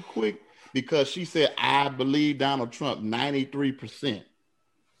bell too quick because she said I believe Donald Trump 93%.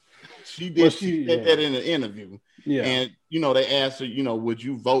 She said that in an interview. Yeah. And, they asked her, would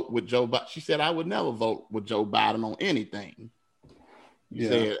you vote with Joe Biden? She said, I would never vote with Joe Biden on anything. You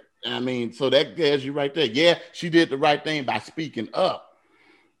said, I mean, so that tells you right there. Yeah, she did the right thing by speaking up.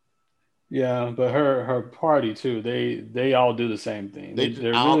 Yeah, but her party too, they all do the same thing.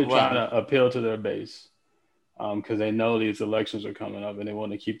 They're really trying to appeal to their base because they know these elections are coming up and they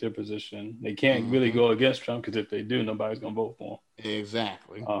want to keep their position. They can't really go against Trump because if they do, nobody's going to vote for him.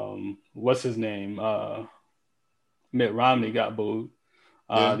 Exactly. What's his name? Mitt Romney got booed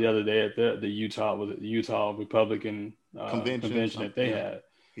the other day at the Utah Republican convention that they had.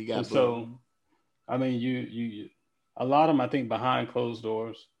 He got booed. So, I mean, you a lot of them, I think, behind closed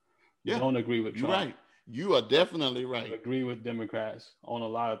doors, don't agree with Trump. You're right. You are definitely right. Agree with Democrats on a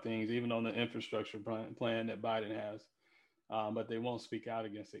lot of things, even on the infrastructure plan that Biden has, but they won't speak out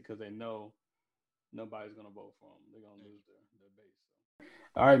against it because they know nobody's going to vote for them. They're going to lose their base.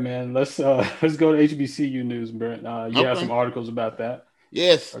 All right, man. Let's go to HBCU news, Brent. You have some articles about that.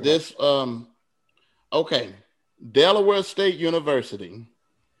 Yes, okay. Delaware State University.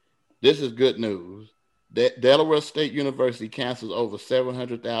 This is good news. Delaware State University cancels over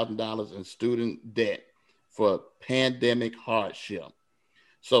 $700,000 in student debt for pandemic hardship.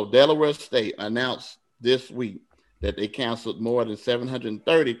 So Delaware State announced this week that they canceled more than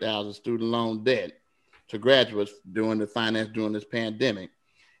 $730,000 student loan debt to graduates during this pandemic.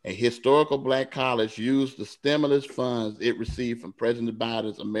 A historical Black college used the stimulus funds it received from President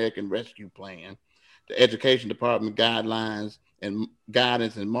Biden's American Rescue Plan. The Education Department guidelines and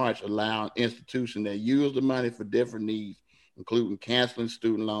guidance in March allowed institutions that use the money for different needs, including canceling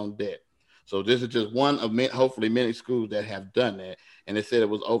student loan debt. So this is just one of hopefully many schools that have done that. And they said it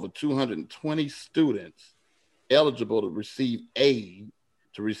was over 220 students eligible to receive aid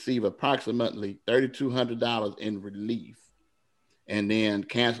to receive approximately $3,200 in relief. And then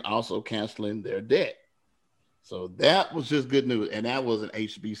also canceling their debt. So that was just good news. And that was an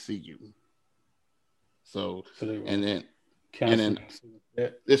HBCU. So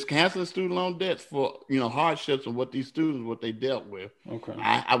it's canceling student loan debts for, hardships and what they dealt with. Okay.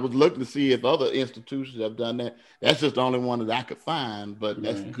 I was looking to see if other institutions have done that. That's just the only one that I could find, but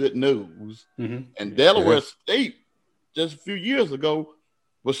that's good news. Mm-hmm. And Delaware State, just a few years ago,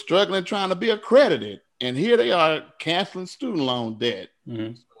 was struggling trying to be accredited. And here they are canceling student loan debt.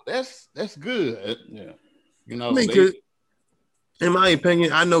 Mm-hmm. So that's good. Yeah. In my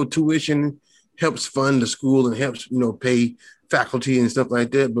opinion, I know tuition helps fund the school and helps, pay faculty and stuff like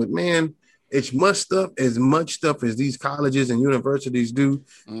that. But man, as much stuff as these colleges and universities do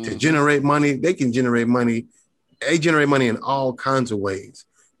to generate money, they can generate money. They generate money in all kinds of ways.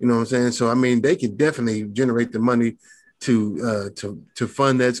 You know what I'm saying? So, I mean, they can definitely generate the money to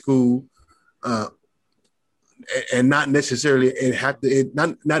fund that school. And not necessarily it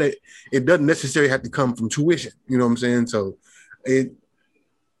doesn't necessarily have to come from tuition. You know what I'm saying? So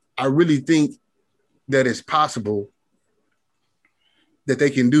I really think that it's possible that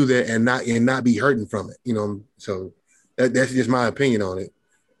they can do that and not be hurting from it. So that's just my opinion on it.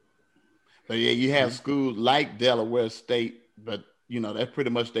 But yeah, you have schools like Delaware State, but that's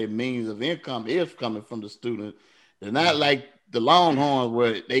pretty much their means of income is coming from the student. They're not like the Longhorns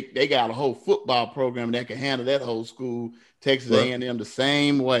where they got a whole football program that can handle that whole school. Texas A&M the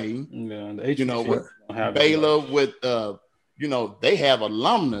same way. Yeah, with Baylor, with they have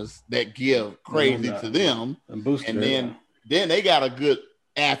alumnus that give crazy to them, and then they got a good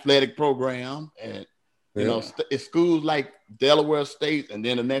athletic program, and it's schools like Delaware State, and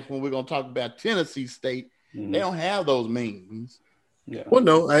then the next one we're gonna talk about Tennessee State. They don't have those means. Yeah. Well,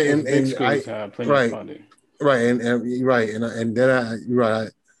 no, and have plenty of funding. Right, and you're right, and then you're right.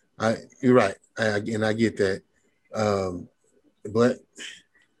 I get that. But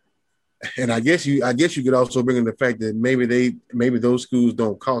and I guess you could also bring in the fact that maybe those schools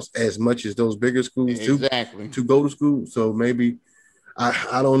don't cost as much as those bigger schools to go to school. So maybe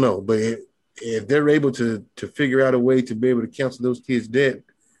I don't know, but if they're able to figure out a way to be able to cancel those kids' debt,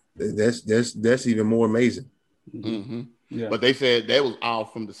 that's even more amazing. Mm-hmm. Yeah. But they said that was all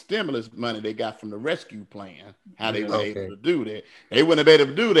from the stimulus money they got from the rescue plan. How they were able to do that. They wouldn't have been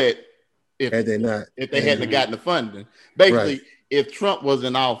able to do that if they hadn't gotten the funding. Basically, if Trump was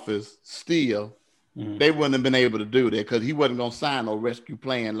in office still, they wouldn't have been able to do that because he wasn't going to sign no rescue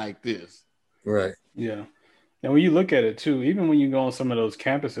plan like this. Right. Yeah. And when you look at it too, even when you go on some of those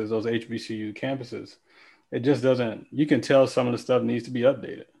campuses, those HBCU campuses, it just doesn't. You can tell some of the stuff needs to be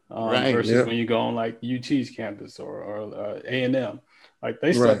updated. Versus when you go on like UT's campus or A&M, like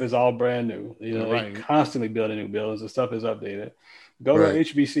their stuff is all brand new. You know, they constantly building new buildings. The stuff is updated. Go to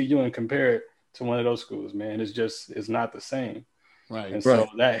HBCU and compare it to one of those schools, man. It's not the same. Right. And so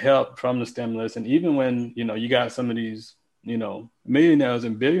that helped from the stimulus. And even when, you know, you got some of these, you know, millionaires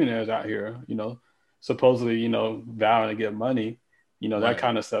and billionaires out here, you know, supposedly, you know, vowing to get money, you know, that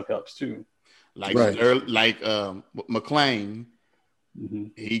kind of stuff helps too. Like McLean,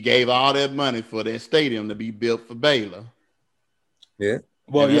 he gave all that money for that stadium to be built for Baylor. Yeah.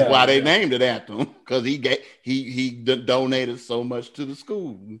 Well, that's why they named it after him, because he donated so much to the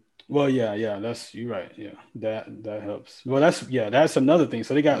school. Well, yeah, that's you're right. Yeah, that helps. Well, that's another thing.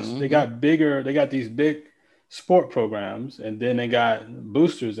 So they got they got these big sport programs, and then they got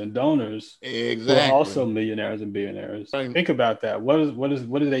boosters and donors who are also millionaires and billionaires. Right. Think about that. What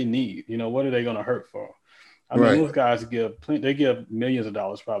do they need? You know, what are they going to hurt for? I mean, those guys give millions of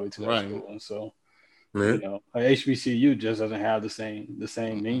dollars probably to that school, and so you know, HBCU just doesn't have the same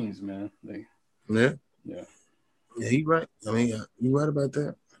means, man. Yeah, you're right. I mean, you're right about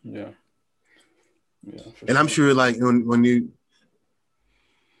that. Yeah. And I'm sure, like when you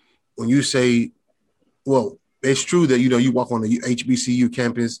say, well, it's true that you walk on the HBCU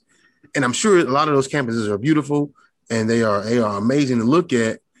campus, and I'm sure a lot of those campuses are beautiful and they are amazing to look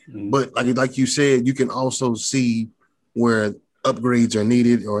at. But like you said, you can also see where upgrades are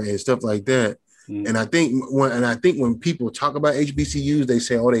needed and stuff like that. And I think when people talk about HBCUs, they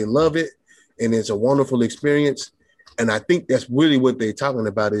say, oh, they love it and it's a wonderful experience. And I think that's really what they're talking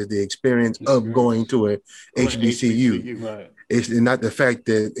about is the experience of going to a HBCU. Right. It's not the fact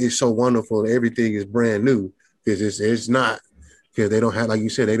that it's so wonderful, everything is brand new, because it's not, because they don't have, like you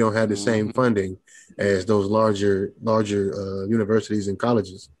said, they don't have the same funding as those larger universities and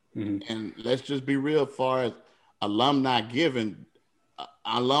colleges. And let's just be real, far as alumni giving,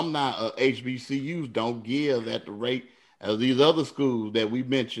 alumni of HBCUs don't give at the rate as these other schools that we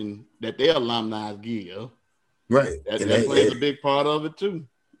mentioned that their alumni give. Right. That plays a big part of it too.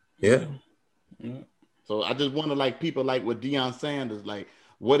 Yeah. So I just wonder, like, people like with Deion Sanders, like,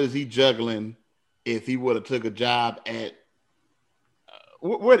 what is he juggling if he would have took a job at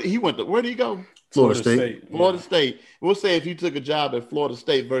where did he go? Florida State. Florida State. We'll say if he took a job at Florida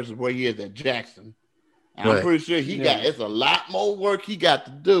State versus where he is at Jackson. And I'm pretty sure it's a lot more work he got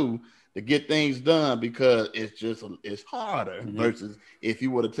to do to get things done, because it's harder versus if he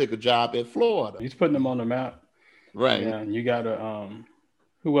would have took a job at Florida. He's putting them on the map. Right. Yeah, and you got to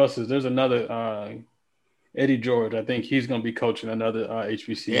who else is there's another Eddie George. I think he's going to be coaching another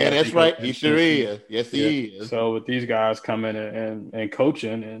HBCU. Yeah, that's right. He sure is. Yes, he is. So with these guys coming and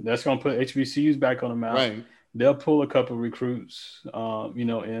coaching, and that's going to put HBCUs back on the map. Right. They'll pull a couple recruits,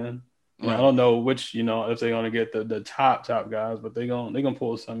 in. Right. I don't know which, if they're going to get the top guys, but they're going to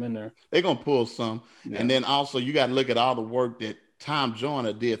pull some in there. They're going to pull some. Yeah. And then also you got to look at all the work that Tom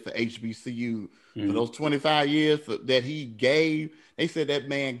Joyner did for HBCU for those 25 years that he gave. They said that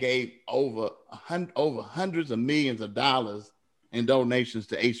man gave over hundreds of millions of dollars in donations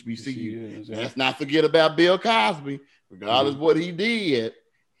to HBCU. Let's not forget about Bill Cosby. Regardless of what he did,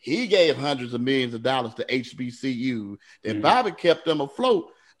 he gave hundreds of millions of dollars to HBCU. And Bobby kept them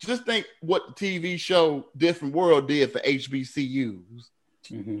afloat. Just think what the TV show Different World did for HBCUs.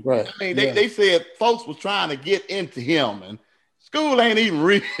 Right. I mean, they said folks was trying to get into him, and school ain't even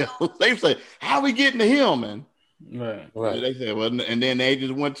real. They said, "How we getting to him?" And right. They said, "Well," and then they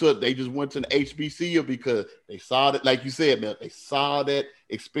just went to the HBCU because they saw that, like you said, Bill, they saw that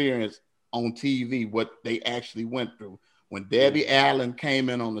experience on TV, what they actually went through. When Debbie Allen came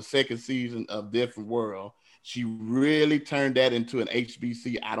in on the second season of Different World, she really turned that into an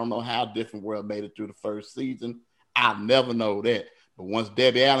HBC. I don't know how Different World made it through the first season. I'll never know that. But once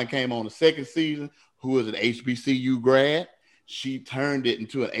Debbie Allen came on the second season, who is an HBCU grad, she turned it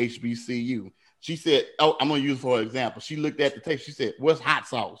into an HBCU. She said, I'm going to use for example. She looked at the tape. She said, "What's hot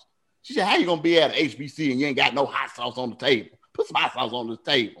sauce?" She said, "How you going to be at an HBC and you ain't got no hot sauce on the table?" Put some hot sauce on this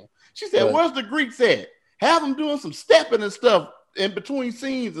table. She said, Right. where's the Greeks at? Have them doing some stepping and stuff in between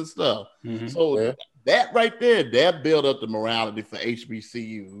scenes and stuff. So that right there, that built up the morality for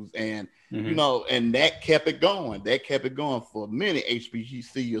HBCUs. And, you know, and that kept it going. That kept it going for many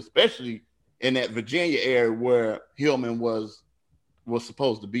HBCUs, especially in that Virginia area where Hillman was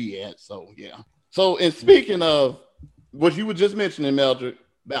supposed to be at. So, yeah. So, in speaking of what you were just mentioning, Mildred,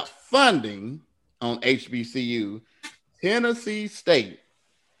 about funding on HBCU, Tennessee State,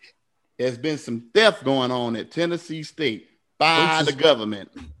 there's been some theft going on at Tennessee State by the government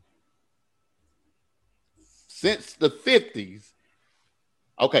since the 50s.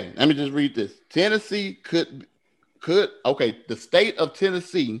 Okay, let me just read this. Tennessee could the state of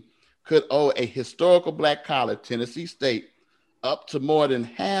Tennessee could owe a historical black college, Tennessee State, up to more than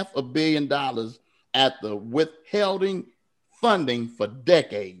 $500 million after withholding funding for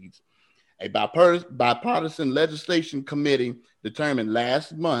decades. A bipartisan legislation committee determined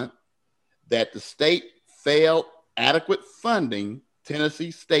last month that the state failed adequate funding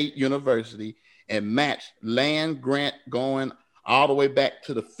Tennessee State University and matched land grant going all the way back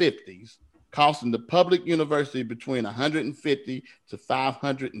to the 50s, costing the public university between $150 to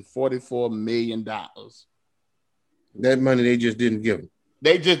 $544 million. That money they just didn't give them.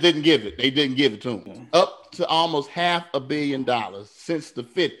 They just didn't give it. They didn't give it to them. Up to almost $500 million since the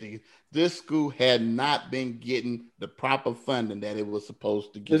 50s. This school had not been getting the proper funding that it was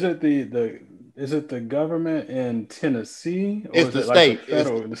supposed to get. Is it the government in Tennessee? Or It's is the it state. Like the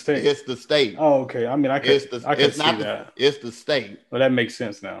federal, the state. It's the state. Oh, okay. I mean, I could see not that. It's the state. Well, that makes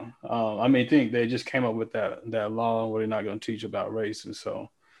sense now. I mean, I think they just came up with that law where they're not going to teach about race, and so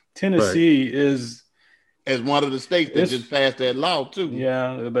Tennessee is one of the states that just passed that law too.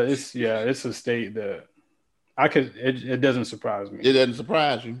 Yeah, but it's a state that it doesn't surprise me. It doesn't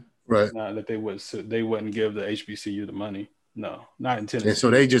surprise you. Right. That they wouldn't give the HBCU the money. No, not in Tennessee. And so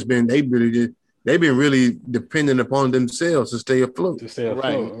they've been really dependent upon themselves to stay afloat.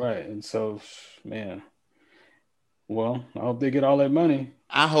 Right. And so, man, well, I hope they get all that money.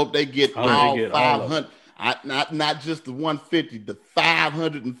 I hope they get all 500. Not just the 150, the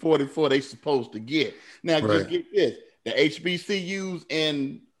 544 they supposed to get. Now, just get this: the HBCUs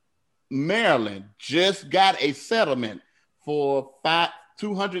in Maryland just got a settlement for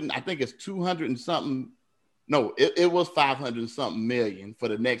 200. I think it's 200 and something. No, it was 500 and something million for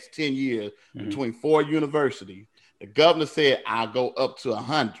the next 10 years between 4 universities. The governor said, I'll go up to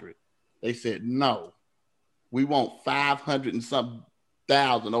 100. They said, no, we want 500 and something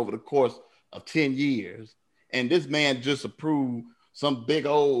thousand over the course of 10 years. And this man just approved some big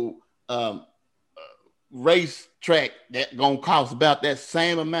old race track that gonna cost about that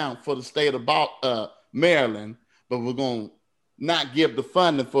same amount for the state of Maryland, but we're gonna not give the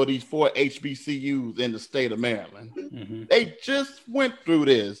funding for these 4 HBCUs in the state of Maryland. They just went through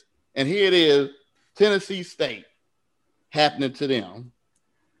this, and here it is, Tennessee State happening to them.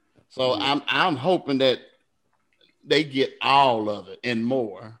 So I'm hoping that they get all of it and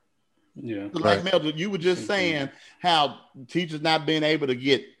more. Yeah. Like Mildred, you were just saying how teachers not being able to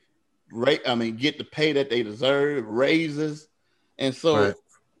get the pay that they deserve, raises. And so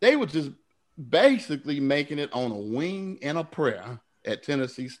they were just basically making it on a wing and a prayer at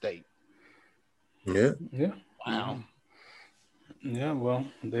Tennessee State. Yeah. Yeah. Wow. Yeah, well,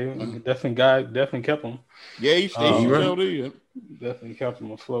 they definitely kept them. Yeah, he showed it. Definitely kept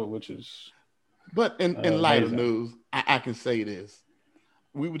them afloat, which is. But in light of amazing. news, I can say this.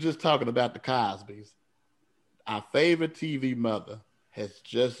 We were just talking about the Cosbys. Our favorite TV mother has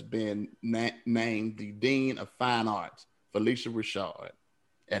just been named the Dean of Fine Arts, Felicia Richard,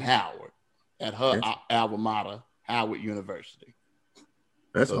 at Howard, at her alma mater, Howard University.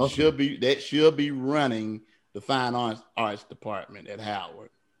 That's awesome. She'll be running the Fine Arts department at Howard.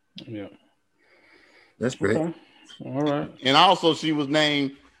 Yeah. That's great. Okay. All right. And also she was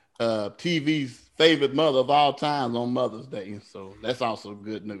named TV's favorite mother of all time on Mother's Day. So that's also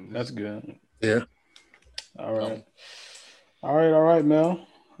good news. That's good. Yeah. All right. All right, Mel.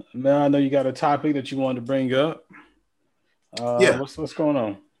 Mel, I know you got a topic that you wanted to bring up. Yeah. What's going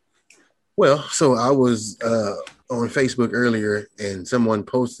on? Well, so I was on Facebook earlier, and someone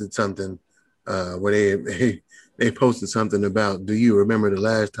posted something where they posted something about, do you remember the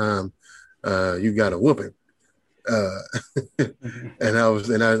last time you got a whooping? And I was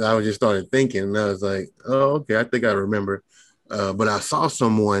just started thinking, and I was like, oh, okay, I think I remember. But I saw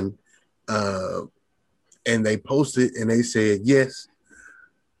someone and they posted and they said, yes,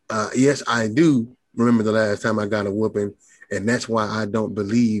 I do remember the last time I got a whooping. And that's why I don't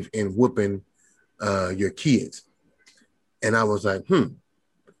believe in whooping your kids. And I was like,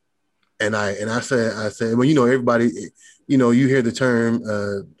 And I said, well, you know, everybody, you know, you hear the term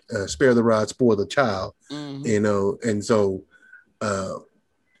spare the rod, spoil the child, you know, and so I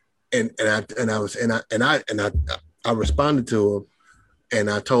responded to him, and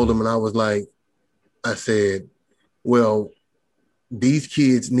I told him, and I was like, I said, well, these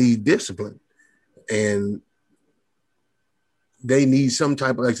kids need discipline, and they need some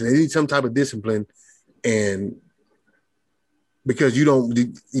type of, like I said, they need some type of discipline, and because you don't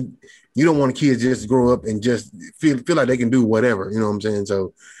want kids just to grow up and just feel like they can do whatever, you know what I'm saying?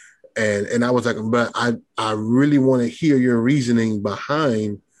 So, and I was like, but I really want to hear your reasoning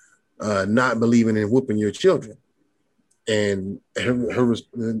behind not believing in whooping your children. And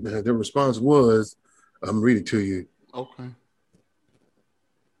her response was, I'm reading to you. Okay.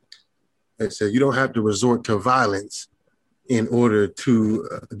 It said, you don't have to resort to violence in order to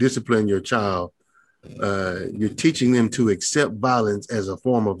discipline your child. You're teaching them to accept violence as a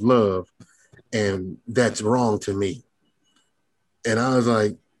form of love, and that's wrong to me. And I was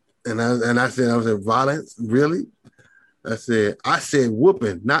like, I said, violence, really? I said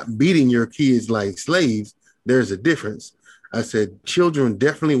whooping, not beating your kids like slaves. There's a difference. I said, children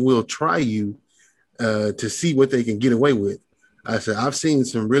definitely will try you to see what they can get away with. I said, I've seen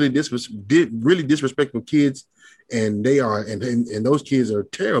some really disrespectful kids, and they are, and those kids are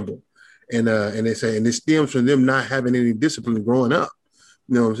terrible. And they say, and it stems from them not having any discipline growing up.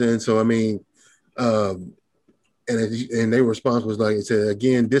 You know what I'm saying? So, I mean, and their response was like, it said,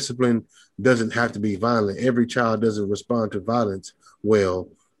 again, discipline doesn't have to be violent. Every child doesn't respond to violence well,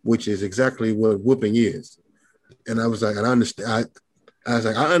 which is exactly what whooping is. And I was like, and I understand. I was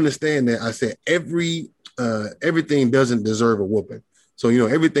like, I understand that. I said, everything doesn't deserve a whooping. So, you know,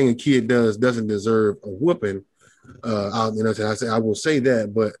 everything a kid does doesn't deserve a whooping. I said, I will say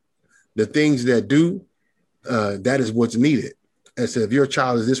that, but the things that do, that is what's needed. I said, if your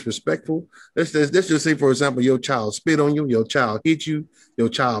child is disrespectful, let's just say, for example, your child spit on you, your child hit you, your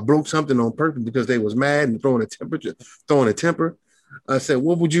child broke something on purpose because they was mad and throwing a temper. I said,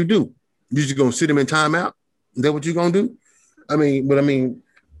 what would you do? You just gonna sit him in timeout? Is that what you're gonna do? I mean,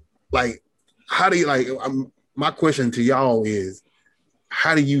 like, how do you my question to y'all is,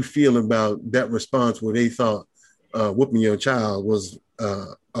 how do you feel about that response where they thought whooping your child was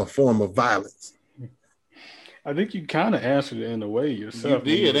a form of violence? I think you kind of answered it in a way yourself.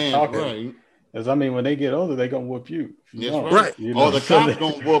 You did, right? As I mean, when they get older, they gonna whoop you. Yes, right. You know? Or the cops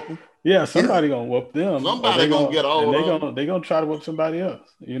gonna whoop them. Yeah, somebody gonna whoop them. Somebody gonna get older. They gonna try to whoop somebody else.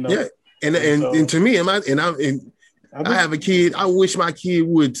 You know. Yeah, and to me, I have a kid. I wish my kid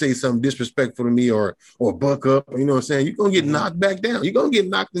would say something disrespectful to me or buck up. You know what I'm saying? You're gonna get knocked back down. You're gonna get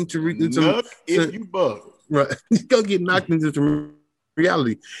knocked into if you buck. Right. You're gonna get knocked into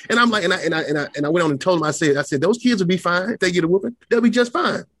reality. And I'm like, and I went on and told him, I said, those kids will be fine if they get a whooping. They'll be just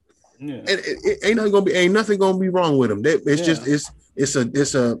fine. Yeah. And it ain't nothing gonna be wrong with them.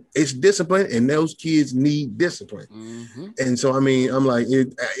 It's discipline, and those kids need discipline. Mm-hmm. And so, I mean, I'm like,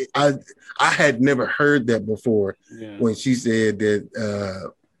 I had never heard that before when she said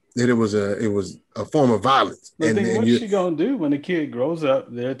that it was a form of violence. But what's she gonna do when the kid grows up?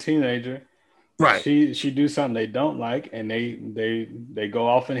 They're a teenager, right? She do something they don't like, and they go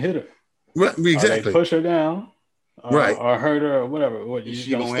off and hit her. Right, exactly. Or they push her down. Right, or hurt her, or whatever. What, you just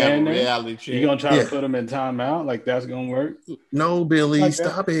gonna stand there? You gonna try to put them in timeout? Like that's gonna work? No, Billy, like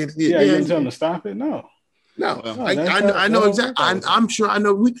stop it. Yeah, you gonna tell them to stop it? No. I know exactly. I'm sure I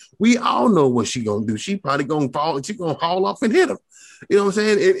know. We all know what she gonna do. She probably gonna fall. She gonna haul off and hit him. You know what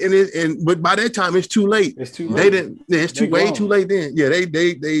I'm saying? But by that time, it's too late. It's too late. It's way too late then. Yeah,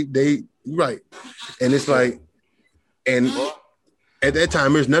 they right. And it's like, and at that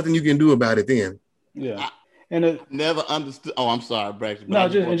time, there's nothing you can do about it then. Yeah. And never understood. Oh, I'm sorry, Braxton. No,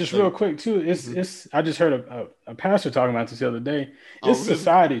 just real quick too. It's. I just heard a pastor talking about this the other day. It's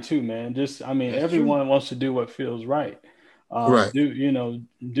society too, man. Everyone wants to do what feels right. Right. Do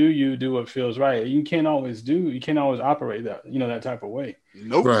you do what feels right? You can't always operate that that type of way.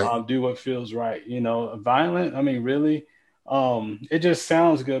 Nope. Right. Do what feels right. Violent. I mean, really. It just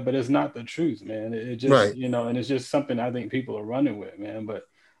sounds good, but it's not the truth, man. It just right. And it's just something I think people are running with, man. But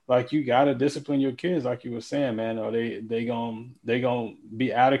like, you gotta discipline your kids, like you were saying, man, or they gonna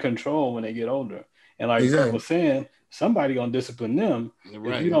be out of control when they get older. And like I was saying, somebody gonna discipline them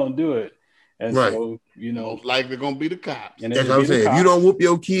if you don't do it. And so, like they're gonna be the cops. And that's what I'm saying. If you don't whoop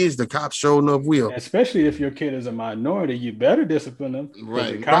your kids, the cops sure enough will. And especially if your kid is a minority, you better discipline them.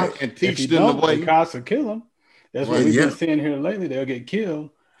 Right. The cops, and teach them the way. The cops will kill them. That's what we've been seeing here lately. They'll get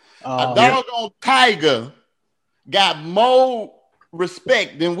killed. A doggone tiger got more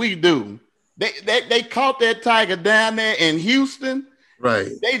respect than we do. They caught that tiger down there in Houston,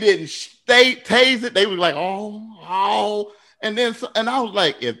 Right. They didn't tase it. They were like, oh. And I was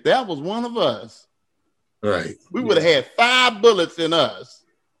like, if that was one of us, right, we would have had 5 bullets in us.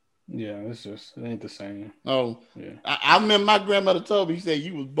 Yeah, it ain't the same. Oh, yeah. I remember my grandmother told me, she said,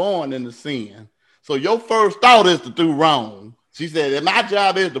 you was born in the sin. So your first thought is to do wrong. She said, and my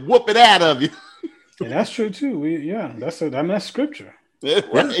job is to whoop it out of you. And that's true too. That's scripture.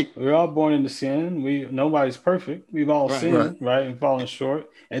 Right. We're all born into sin. Nobody's perfect. We've all sinned, right, and fallen short.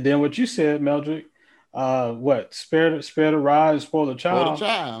 And then what you said, Meldrick, spare the rod and spoil the child.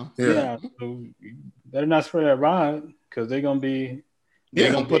 Yeah. So better not spare that rod because they're gonna be.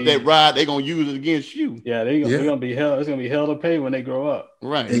 They're gonna put that rod. They're gonna use it against you. Yeah, they're gonna be hell. It's gonna be hell to pay when they grow up.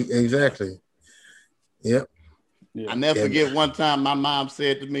 Right. Exactly. Yep. I never forget one time my mom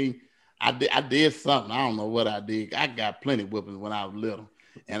said to me, I did something. I don't know what I did. I got plenty of whippings when I was little.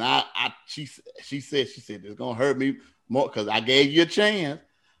 And she said, it's gonna hurt me more because I gave you a chance.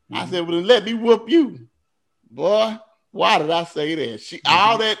 I said, well, then let me whoop you. Boy, why did I say that?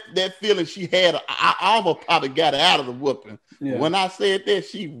 All that feeling she had, I almost probably got her out of the whooping. Yeah. When I said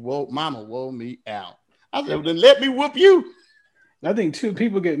that, mama wore me out. I said, well, then let me whoop you. I think too,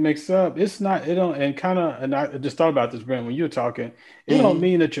 people get mixed up. And I just thought about this, Brent, when you were talking. It don't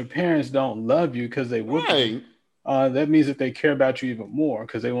mean that your parents don't love you because they whoop you. That means that they care about you even more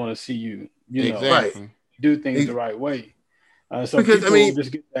because they want to see you, do things the right way. So because, people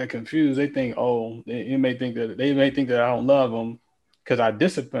just get that confused. They think, they may think that I don't love them because I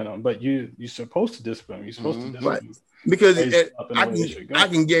discipline them, but you're supposed to discipline them. You're supposed to discipline them. Because I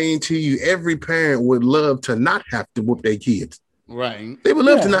can guarantee you, every parent would love to not have to whoop their kids. Right. They would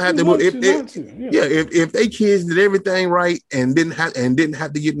love to not have to whoop. If they kids did everything right and didn't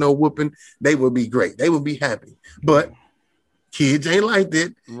have to get no whooping, they would be great. They would be happy. But kids ain't like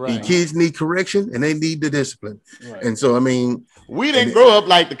that. Right. Kids need correction and they need the discipline. Right. And so, we didn't grow up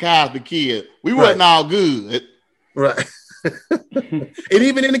like the Cosby kids. We wasn't all good. Right. And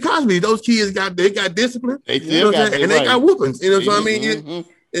even in the Cosby, those kids got discipline. They still got and they got whoopings. You know what I mean?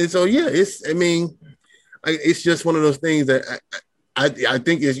 And so it's just one of those things that I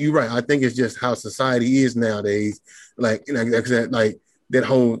think is you're right. I think it's just how society is nowadays. Like that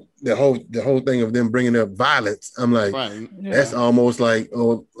whole thing of them bringing up violence. I'm like, that's almost like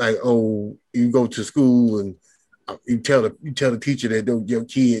you go to school and you tell the teacher that your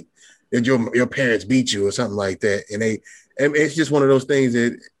kid that your parents beat you or something like that, and it's just one of those things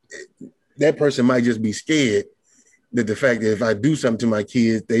that person might just be scared that the fact that if I do something to my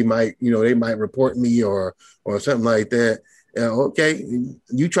kids, they might report me or something like that. Okay,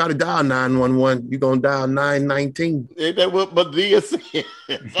 you try to dial 911, you're gonna dial 919. Ain't that what Medea said?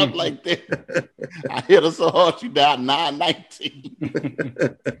 Something like that. I hit her so hard she dialed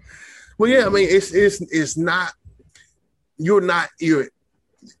 919. Well, yeah, it's not. You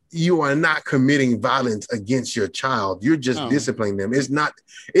are not committing violence against your child. You're just disciplining them. It's not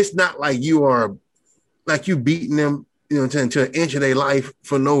like you are. Like you beating them, to an inch of their life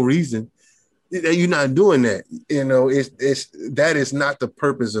for no reason. You're not doing that. That is not the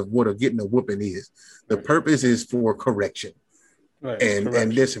purpose of what getting a whooping is. The purpose is for correction,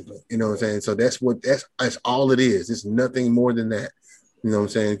 and discipline. You know what I'm saying? So that's all it is. It's nothing more than that. You know what I'm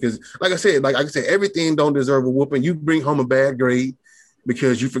saying? Because like I said, everything don't deserve a whooping. You bring home a bad grade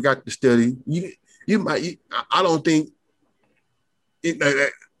because you forgot to study. I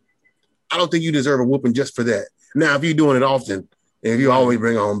don't think you deserve a whooping just for that. Now, if you're doing it often, and if you always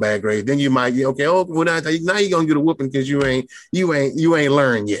bring home bad grades, then you might now you're gonna get a whooping because you ain't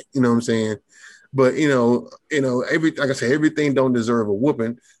learned yet. You know what I'm saying? But like I said, everything don't deserve a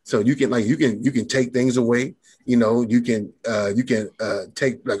whooping. So you can take things away. You can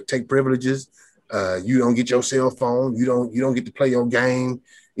take privileges. You don't get your cell phone. You don't get to play your game.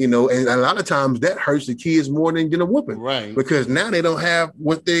 And a lot of times that hurts the kids more than getting a whooping, right? Because now they don't have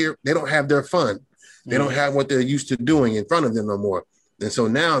their fun. They don't have what they're used to doing in front of them no more. And so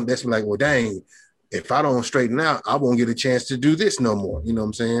now that's like, well, dang, if I don't straighten out, I won't get a chance to do this no more. You know what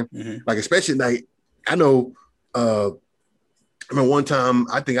I'm saying? Mm-hmm. Like, especially like, I know, one time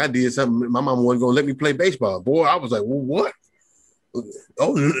I think I did something. My mom wasn't going to let me play baseball. Boy, I was like, well, what?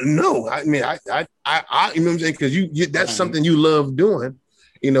 Oh, no. I you know what I'm saying? Because that's something you love doing.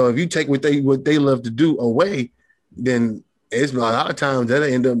 If you take what they love to do away, then it's a lot of times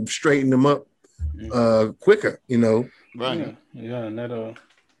that'll end up straightening them up quicker, Right. Yeah, and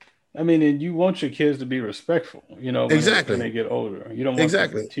and you want your kids to be respectful, exactly when they get older. You don't want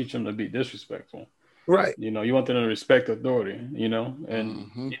to teach them to be disrespectful. Right. You want them to respect authority, and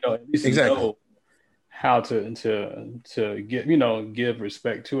at least know how to give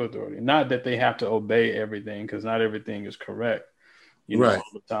respect to authority. Not that they have to obey everything, because not everything is correct. Right.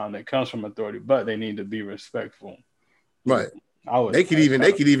 all the time. That comes from authority, but they need to be respectful. Right. They They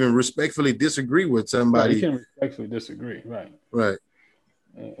could even respectfully disagree with Right, somebody. you can respectfully disagree. Right. Right.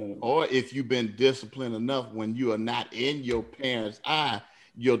 Or if you've been disciplined enough when you are not in your parents' eye,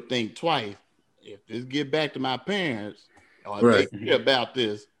 you'll think twice. If this get back to my parents, or if Right. they care about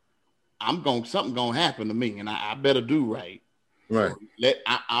this, something gonna happen to me, and I better do right. Right.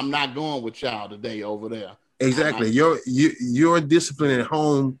 I'm not going with y'all today over there. Exactly. Your discipline at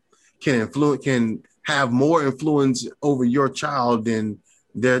home can have more influence over your child than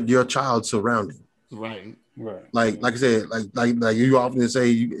your child's surrounding. Right. Right. Like I said, like you often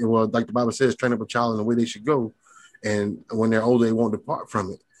say, well, like the Bible says, train up a child in the way they should go, and when they're older, they won't depart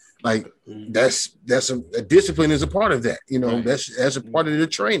from it. Like that's a discipline is a part of that. You know, Right. that's a part of the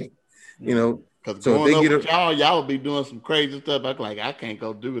training. You know, Because so if growing they up get with y'all will be doing some crazy stuff. I'm like, I can't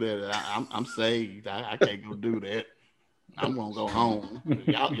go do that. I'm saved. I can't go do that. I'm gonna go home.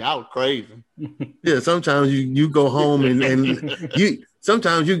 Y'all crazy. Yeah, sometimes you go home and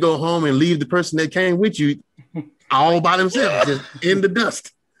sometimes you go home and leave the person that came with you all by themselves, just in the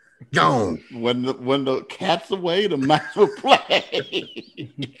dust, gone. When the cat's away, the mice will play.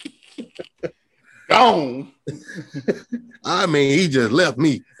 Gone. I mean, he just left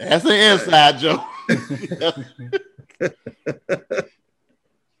me. That's an inside joke.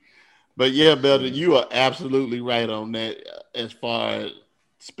 But yeah, Belder, you are absolutely right on that. As far as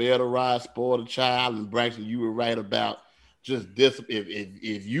spare the rod, spoil the child, and Braxton, you were right about just discipline.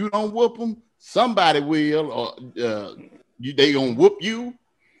 If you don't whoop them, somebody will, or they gonna whoop you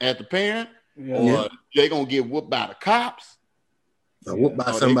as the parent, or they gonna get whooped by the cops, or whooped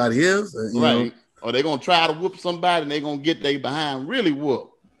by somebody else, you know. Or they gonna try to whoop somebody and they gonna get their behind really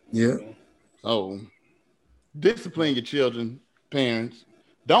whooped. Yeah. So discipline your children, parents.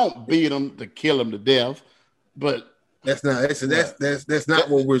 Don't beat them to kill them to death, but that's not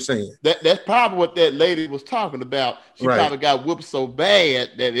what we're saying. That's probably what that lady was talking about. She Right. probably got whooped so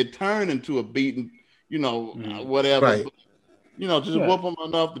bad that it turned into a beating, whatever. Right. But, just whoop them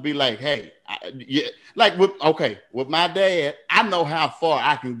enough to be like, hey, with my dad, I know how far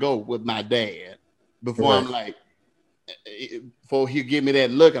I can go with my dad before I'm like, before he give me that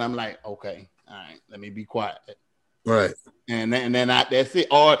look, and I'm like, okay, all right, let me be quiet. Right. And then that's it.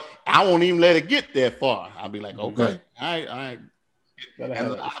 Or I won't even let it get that far. I'll be like, okay, all right. And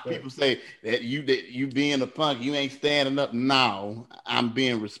a lot of people say that you being a punk, you ain't standing up. No, I'm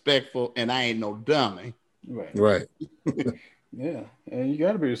being respectful, and I ain't no dummy. Right. Yeah, and you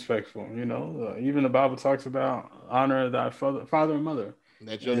got to be respectful. Even the Bible talks about honor thy father and mother.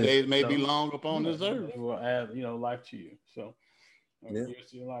 That your days may be long upon this earth. It will add, life to you. So, Yeah.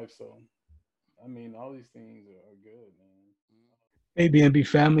 years to your life. So, I mean, all these things are good, man. Hey, BNB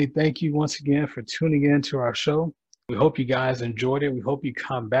family, thank you once again for tuning in to our show. We hope you guys enjoyed it. We hope you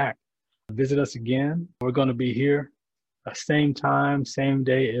come back, visit us again. We're going to be here same time, same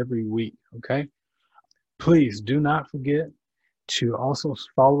day, every week, okay? Please do not forget to also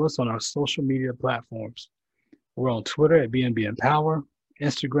follow us on our social media platforms. We're on Twitter at BNB Empower,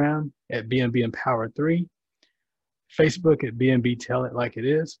 Instagram at BNB Empower 3, Facebook at BNB Tell It Like It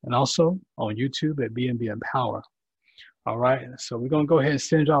Is, and also on YouTube at BNB Empower. All right, so we're going to go ahead and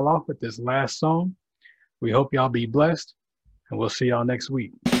send y'all off with this last song. We hope y'all be blessed, and we'll see y'all next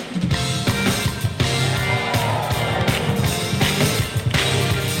week. Put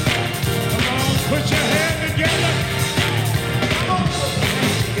your hand together. Come on.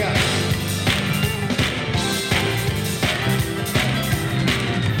 Yeah.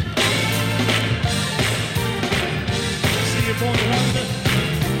 See you for the wonder.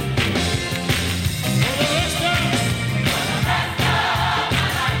 For the rest of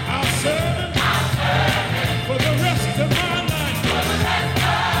I'll serve him for the rest of my life.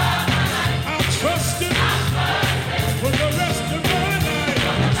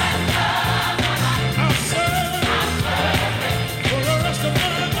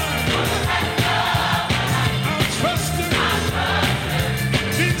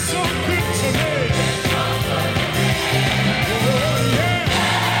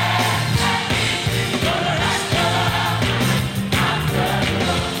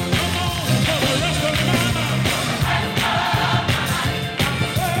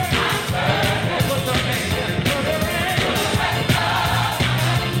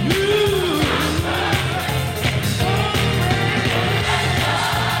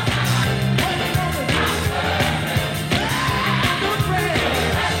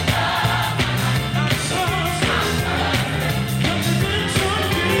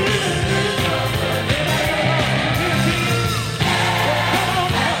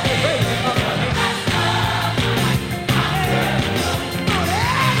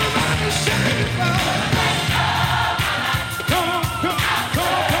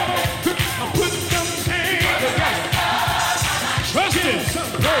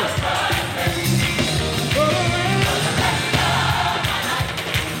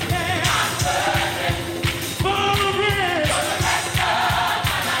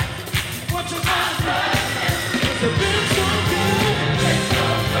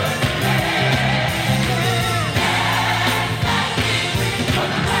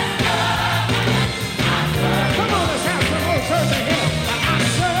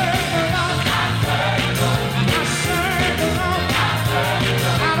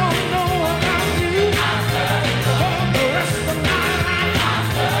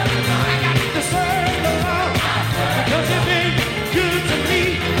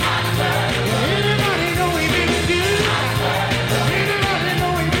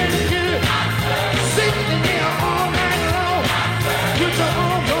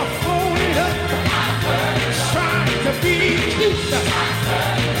 excuse.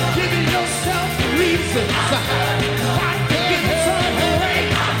 Giving yourself reasons. Why can't you turn away?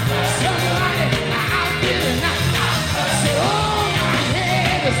 Somebody out there tonight. Say, oh, my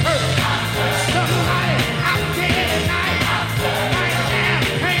head is hurt. Somebody out there tonight. Might have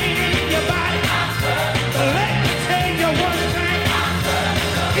pain in your body. But let me tell you one thing.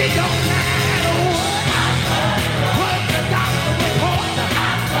 It don't matter what the doctor reports.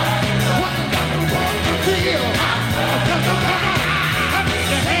 What the doctor wants to feel. Come on, raise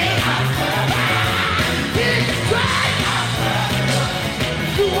your hand. Big strike.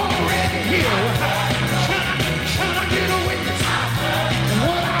 You already here. Can I get a witness?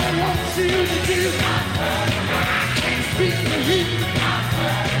 What I want you to do. I can't speak for you.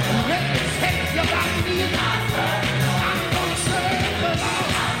 Let me take you by me. I'm gonna serve the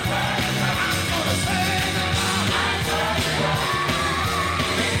Lord. I'm gonna serve the Lord.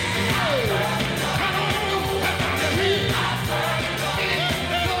 Come on, everybody. In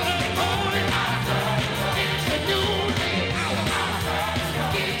the morning, it's a new day.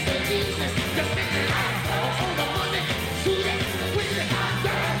 It's a Jesus. Just make it out on the Monday, Tuesday, Wednesday,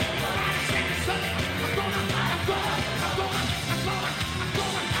 Thursday, Friday, Saturday, Sunday. I'm gonna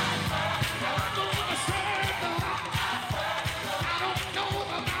serve the Lord. I don't know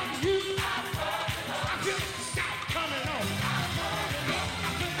about you. I feel the shout coming on.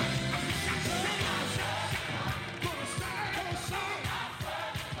 Gonna serve the song.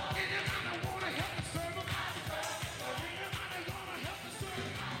 Anybody wanna help me serve him? Anybody wanna help me serve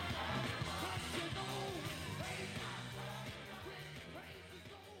him? 'Cause you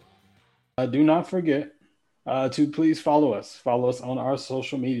know, Do not forget to please follow us. Follow us on our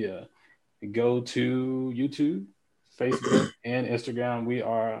social media. Go to YouTube, Facebook, and Instagram. We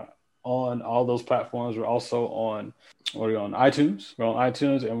are on all those platforms. We're also on, we're on iTunes. We're on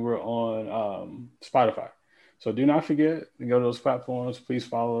iTunes and we're on Spotify. So do not forget to go to those platforms. Please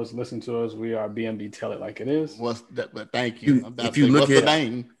follow us, listen to us. We are BMB Tell It Like It Is. What's that? But thank you. If you look what's at the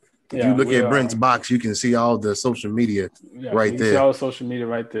name? if you look at Brent's box, you can see all the social media right you there. See all the social media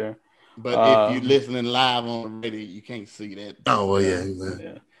right there. But if you're listening live on the radio, you can't see that. Oh well,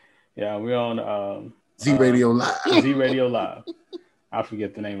 yeah. We're on Z Radio Live. Z Radio Live. I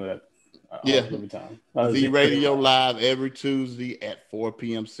forget the name of that. Every time. Z Radio Live every Tuesday at 4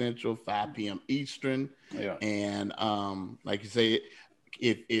 p.m. Central, 5 p.m. Eastern. Yeah. And like you say,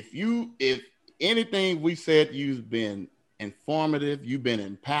 if anything we said you've been informative, you've been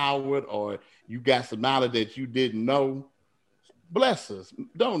empowered, or you got some knowledge that you didn't know, bless us.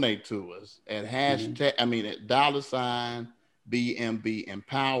 Donate to us at hashtag. I mean at $ BMB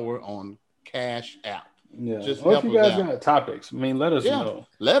Empower on Cash App. Yeah. Just Or if help you us guys out. got topics, I mean, let us know.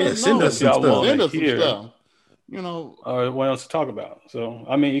 Let us send know. us some stuff. Send us some Here. stuff. You know, or what else to talk about. So,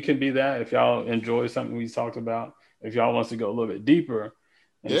 I mean, it can be that if y'all enjoy something we talked about, if y'all wants to go a little bit deeper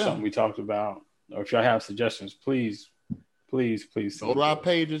into something we talked about, or if y'all have suggestions, please go to our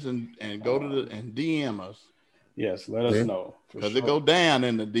pages and go to and DM us. Yes, let us know. Because it go down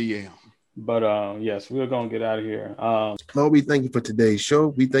in the DM. But yes, we're gonna get out of here. Lord, we thank you for today's show.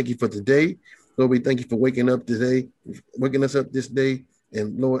 We thank you for today. Lord, we thank you for waking us up this day.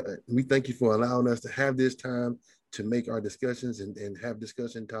 And Lord, we thank you for allowing us to have this time to make our discussions and have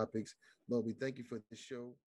discussion topics. Lord, we thank you for this show.